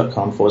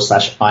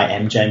facebook.com/I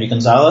am Jamie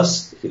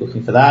Gonzalez, if you're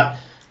looking for that.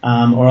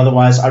 Or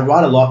otherwise, I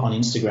write a lot on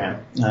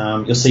Instagram.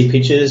 You'll see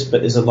pictures, but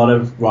there's a lot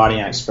of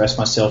writing I express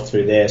myself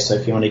through there. So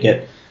if you want to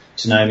get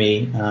to know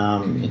me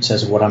in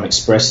terms of what I'm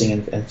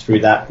expressing and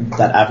through that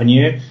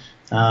avenue,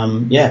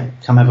 yeah,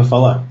 come have a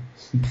follow.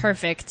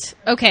 Perfect.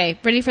 Okay,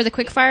 ready for the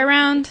quickfire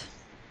round?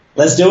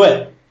 Let's do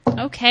it.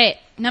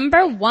 Okay,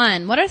 number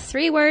 1. What are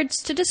 3 words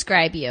to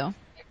describe you?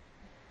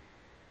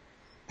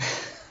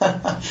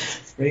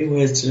 3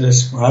 words to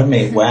describe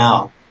me.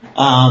 Wow.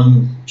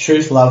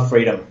 Truth, love,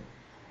 freedom.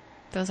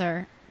 Those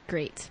are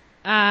great.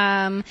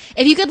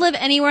 If you could live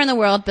anywhere in the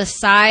world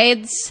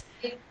besides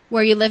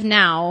where you live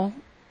now,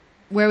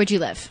 where would you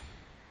live?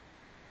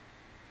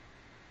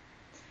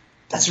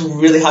 That's a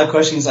really hard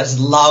question because I just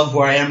love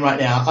where I am right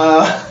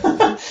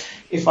now.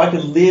 If I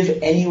could live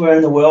anywhere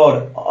in the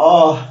world,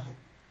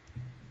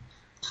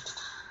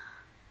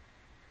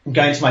 I'm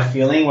going to my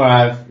feeling where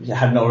I've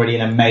had already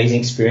an amazing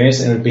experience,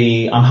 and it would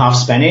be, I'm half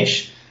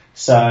Spanish.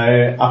 So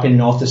up in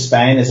north of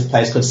Spain, there's a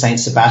place called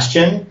Saint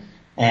Sebastian.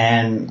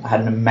 And I had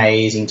an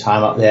amazing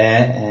time up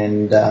there,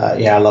 and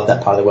yeah, I love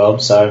that part of the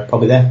world, so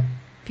probably there.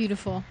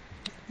 Beautiful.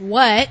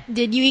 What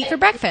did you eat for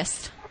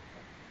breakfast?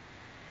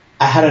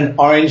 I had an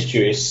orange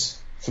juice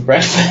for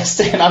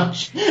breakfast, and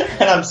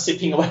I'm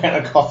sipping away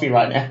on a coffee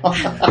right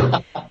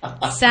now.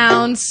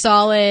 Sounds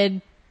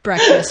solid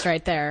breakfast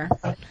right there.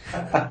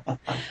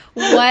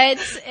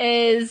 What's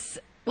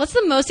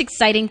the most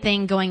exciting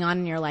thing going on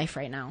in your life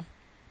right now?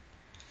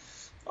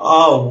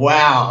 Oh,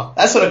 wow.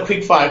 That's not a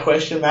quick fire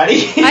question,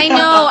 Maddie. I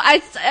know.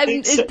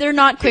 They're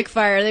not quick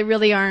fire. They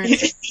really aren't.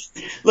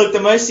 Look, the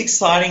most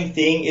exciting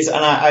thing is,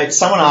 and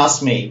someone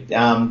asked me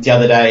the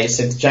other day,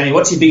 said, Jamie,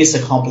 what's your biggest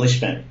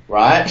accomplishment,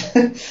 right?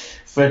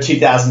 For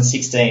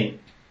 2016,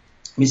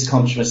 biggest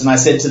accomplishments. And I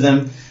said to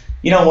them,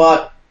 you know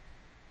what?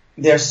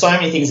 There are so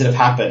many things that have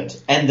happened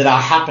and that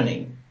are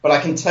happening. But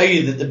I can tell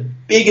you that the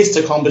biggest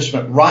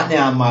accomplishment right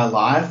now in my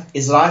life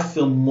is that I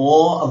feel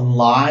more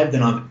alive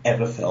than I've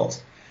ever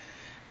felt.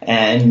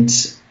 And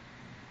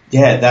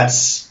yeah,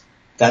 that's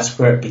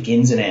where it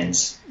begins and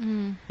ends.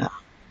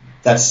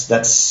 That's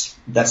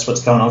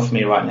what's going on for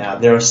me right now.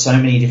 There are so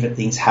many different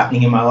things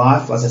happening in my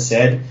life, as I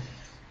said,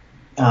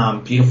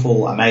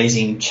 beautiful,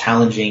 amazing,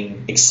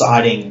 challenging,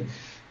 exciting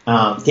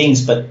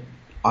things, but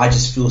I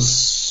just feel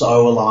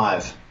so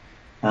alive.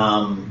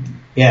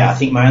 Yeah, I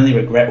think my only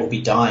regret will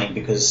be dying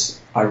because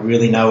I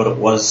really know what it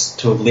was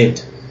to have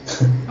lived.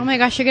 Oh my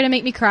gosh, you're going to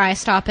make me cry.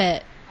 Stop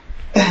it.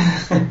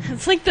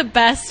 It's like the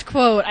best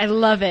quote. I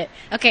love it.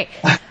 Okay.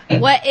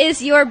 What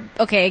is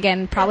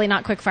again, probably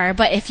not quick fire,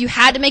 but if you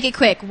had to make it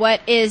quick,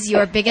 what is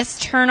your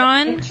biggest turn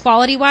on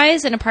quality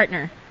wise in a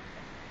partner?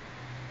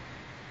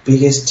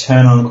 Biggest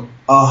turn on,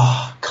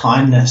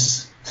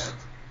 kindness.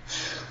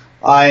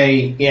 When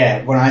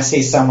I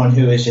see someone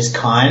who is just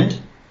kind,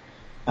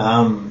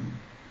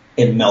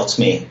 it melts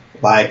me.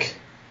 Like,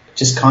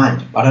 just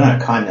kind. I don't know,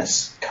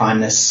 kindness.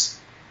 Kindness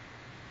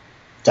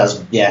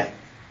does,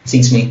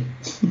 sinks me.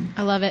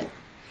 I love it.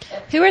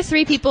 Who are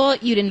 3 people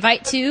you'd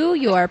invite to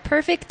your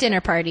perfect dinner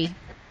party?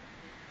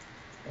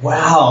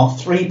 Wow,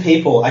 3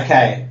 people.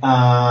 Okay.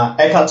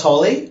 Eckhart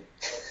Tolle.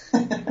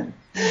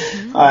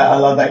 I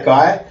love that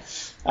guy.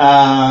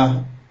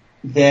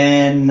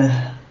 Then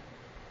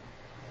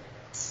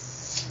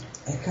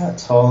Eckhart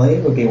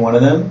Tolle would be one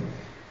of them.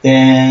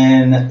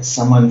 Then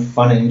someone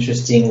fun and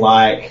interesting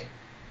like,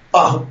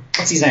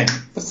 what's his name?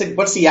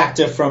 What's the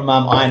actor from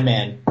Iron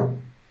Man?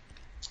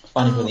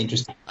 find him really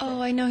interesting.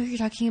 Oh, I know who you're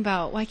talking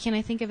about. Why can't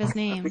I think of his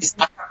name? His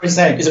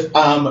name is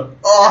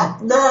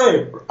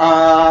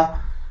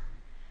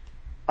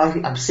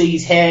I see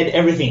his head,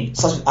 everything.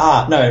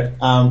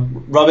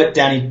 Robert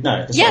Downey.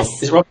 No, yes,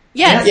 is it Robert?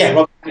 Yes, yeah,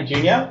 Robert Downey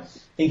Jr. I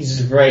think he's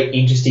a very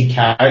interesting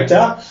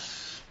character.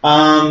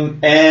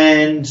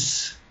 And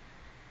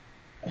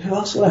who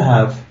else would I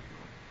have?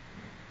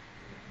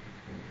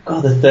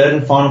 God, the third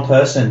and final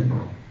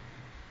person.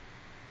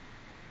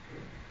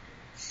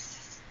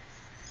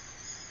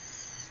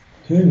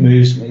 Who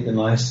moves me the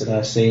most that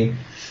I see?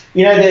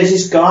 You know, there's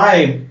this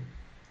guy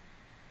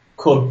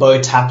called Bo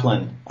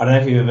Taplin. I don't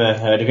know if you've ever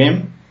heard of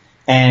him.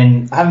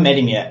 And I haven't met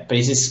him yet, but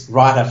he's this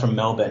writer from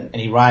Melbourne.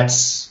 And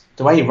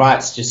the way he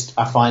writes just,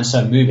 I find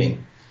so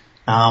moving.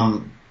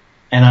 And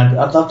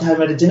I'd love to have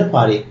him at a dinner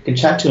party. I could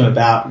chat to him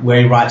about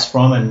where he writes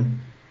from and,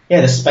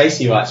 the space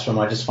he writes from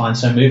I just find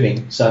so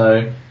moving.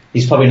 So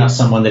he's probably not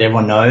someone that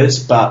everyone knows,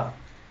 but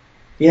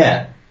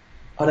yeah,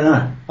 I don't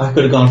know. I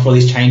could have gone for all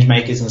these change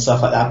makers and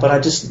stuff like that,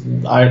 but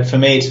for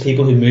me, it's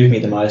people who move me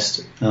the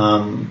most.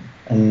 And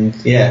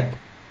yeah.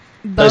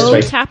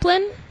 Bo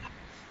Taplin?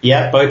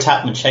 Yeah, Bo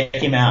Taplin. Check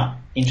him out.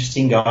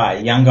 Interesting guy,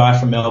 young guy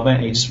from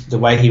Melbourne. The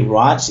way he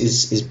writes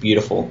is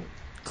beautiful.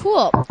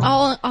 Cool.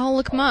 I'll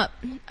look him up.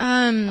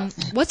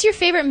 What's your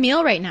favorite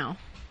meal right now?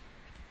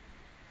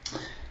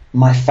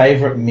 My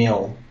favorite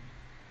meal.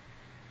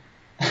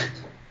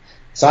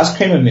 Is ice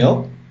cream a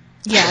meal?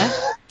 Yeah,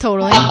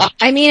 totally.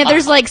 I mean, if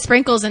there's like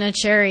sprinkles and a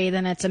cherry,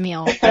 then it's a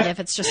meal. But if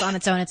it's just on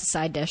its own, it's a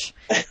side dish.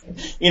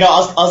 You know,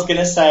 I was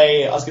gonna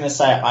say,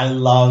 I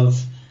love,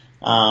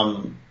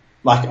 I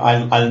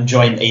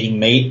enjoy eating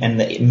meat, and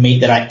the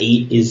meat that I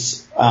eat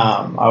is,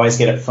 I always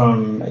get it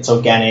from, it's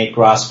organic,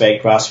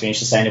 grass-fed, grass-finished,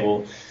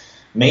 sustainable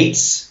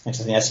meats. I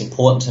think that's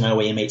important to know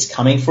where your meat's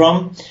coming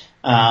from.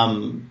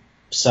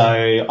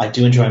 So I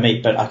do enjoy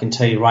meat, but I can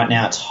tell you right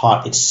now it's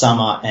hot, it's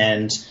summer,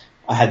 and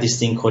I had this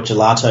thing called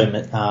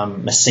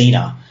Gelato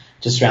Messina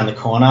just around the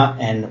corner,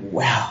 and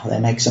wow, they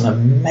make some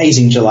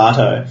amazing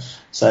gelato.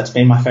 So that's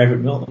been my favorite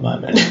meal at the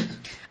moment.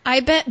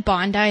 I bet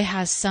Bondi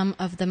has some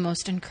of the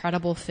most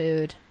incredible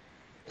food.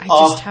 I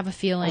just have a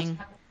feeling.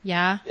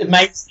 Yeah.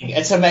 Amazing.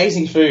 It's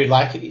amazing food.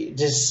 Like,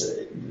 there's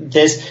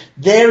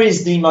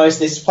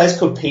this place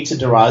called Pizza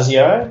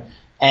D'Orazio,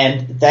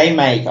 and they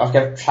make,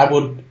 I've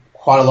traveled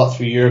quite a lot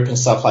through Europe and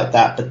stuff like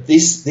that, but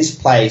this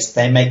place,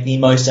 they make the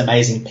most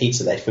amazing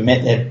pizza. They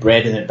ferment their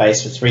bread in their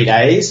base for 3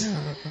 days,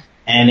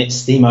 and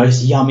it's the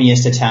most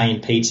yummiest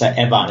Italian pizza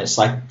ever, and it's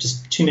like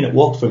just a 2-minute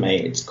walk for me.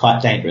 It's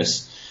quite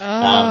dangerous.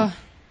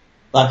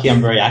 Lucky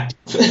I'm very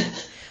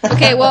active.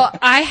 Okay, well,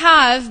 I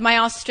have my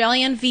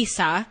Australian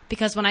visa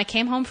because when I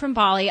came home from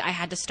Bali, I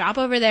had to stop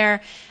over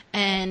there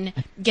and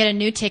get a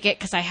new ticket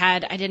because I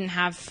didn't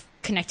have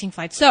connecting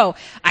flights. So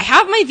I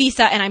have my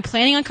visa and I'm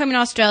planning on coming to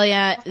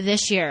Australia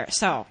this year.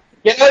 So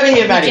get over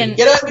here, Maddie.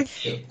 Get over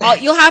here.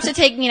 You'll have to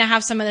take me to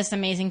have some of this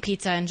amazing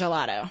pizza and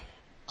gelato.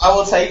 I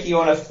will take you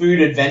on a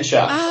food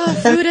adventure.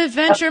 Food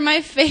adventure,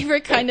 my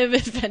favorite kind of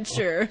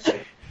adventure.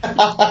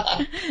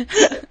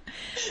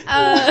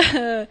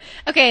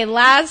 Okay,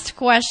 last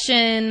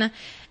question.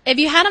 If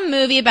you had a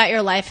movie about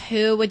your life,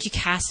 who would you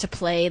cast to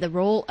play the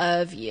role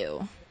of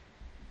you?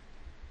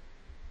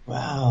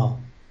 Wow.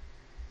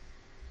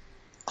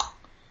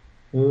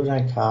 Who would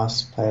I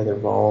cast to play the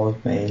role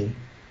of me?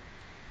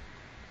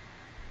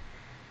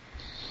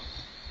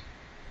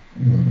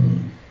 I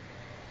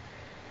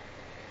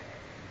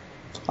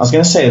was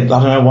going to say, I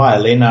don't know why,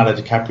 Leonardo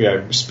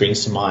DiCaprio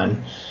springs to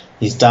mind.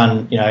 He's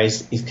done,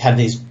 he's had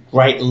these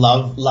great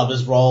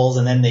lovers roles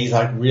and then these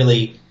like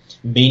really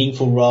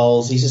meaningful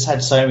roles. He's just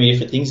had so many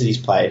different things that he's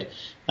played.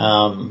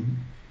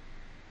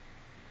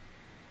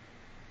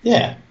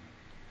 Yeah.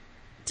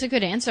 It's a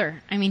good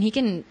answer. I mean, he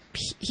can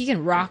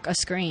rock a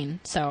screen,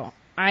 so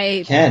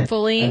I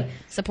fully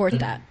support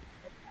that.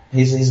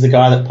 He's the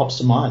guy that pops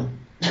to mind.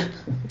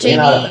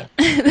 Jamie,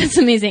 that's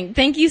amazing.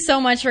 Thank you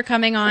so much for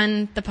coming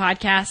on the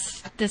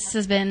podcast. This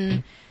has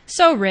been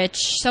so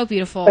rich, so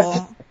beautiful.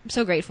 I'm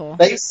so grateful.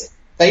 Thanks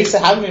for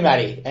having me,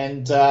 Maddie.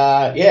 And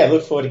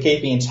look forward to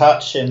keeping in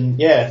touch. And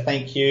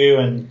thank you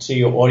and to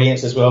your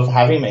audience as well for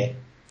having me.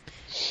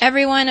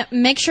 Everyone,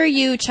 make sure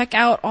you check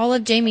out all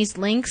of Jamie's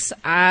links.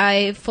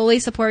 I fully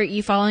support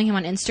you following him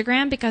on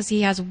Instagram because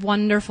he has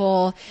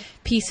wonderful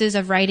pieces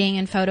of writing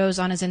and photos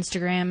on his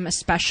Instagram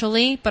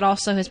especially, but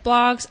also his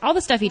blogs. All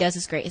the stuff he does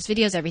is great. His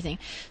videos, everything.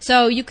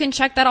 So you can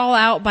check that all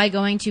out by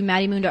going to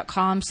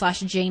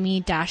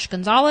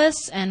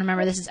maddiemoon.com/Jamie-Gonzalez. And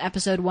remember, this is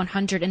episode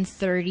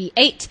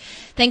 138.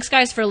 Thanks,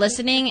 guys, for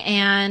listening.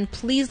 And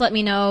please let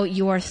me know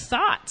your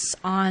thoughts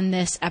on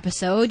this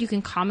episode. You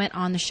can comment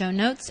on the show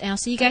notes, and I'll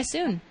see you guys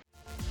soon.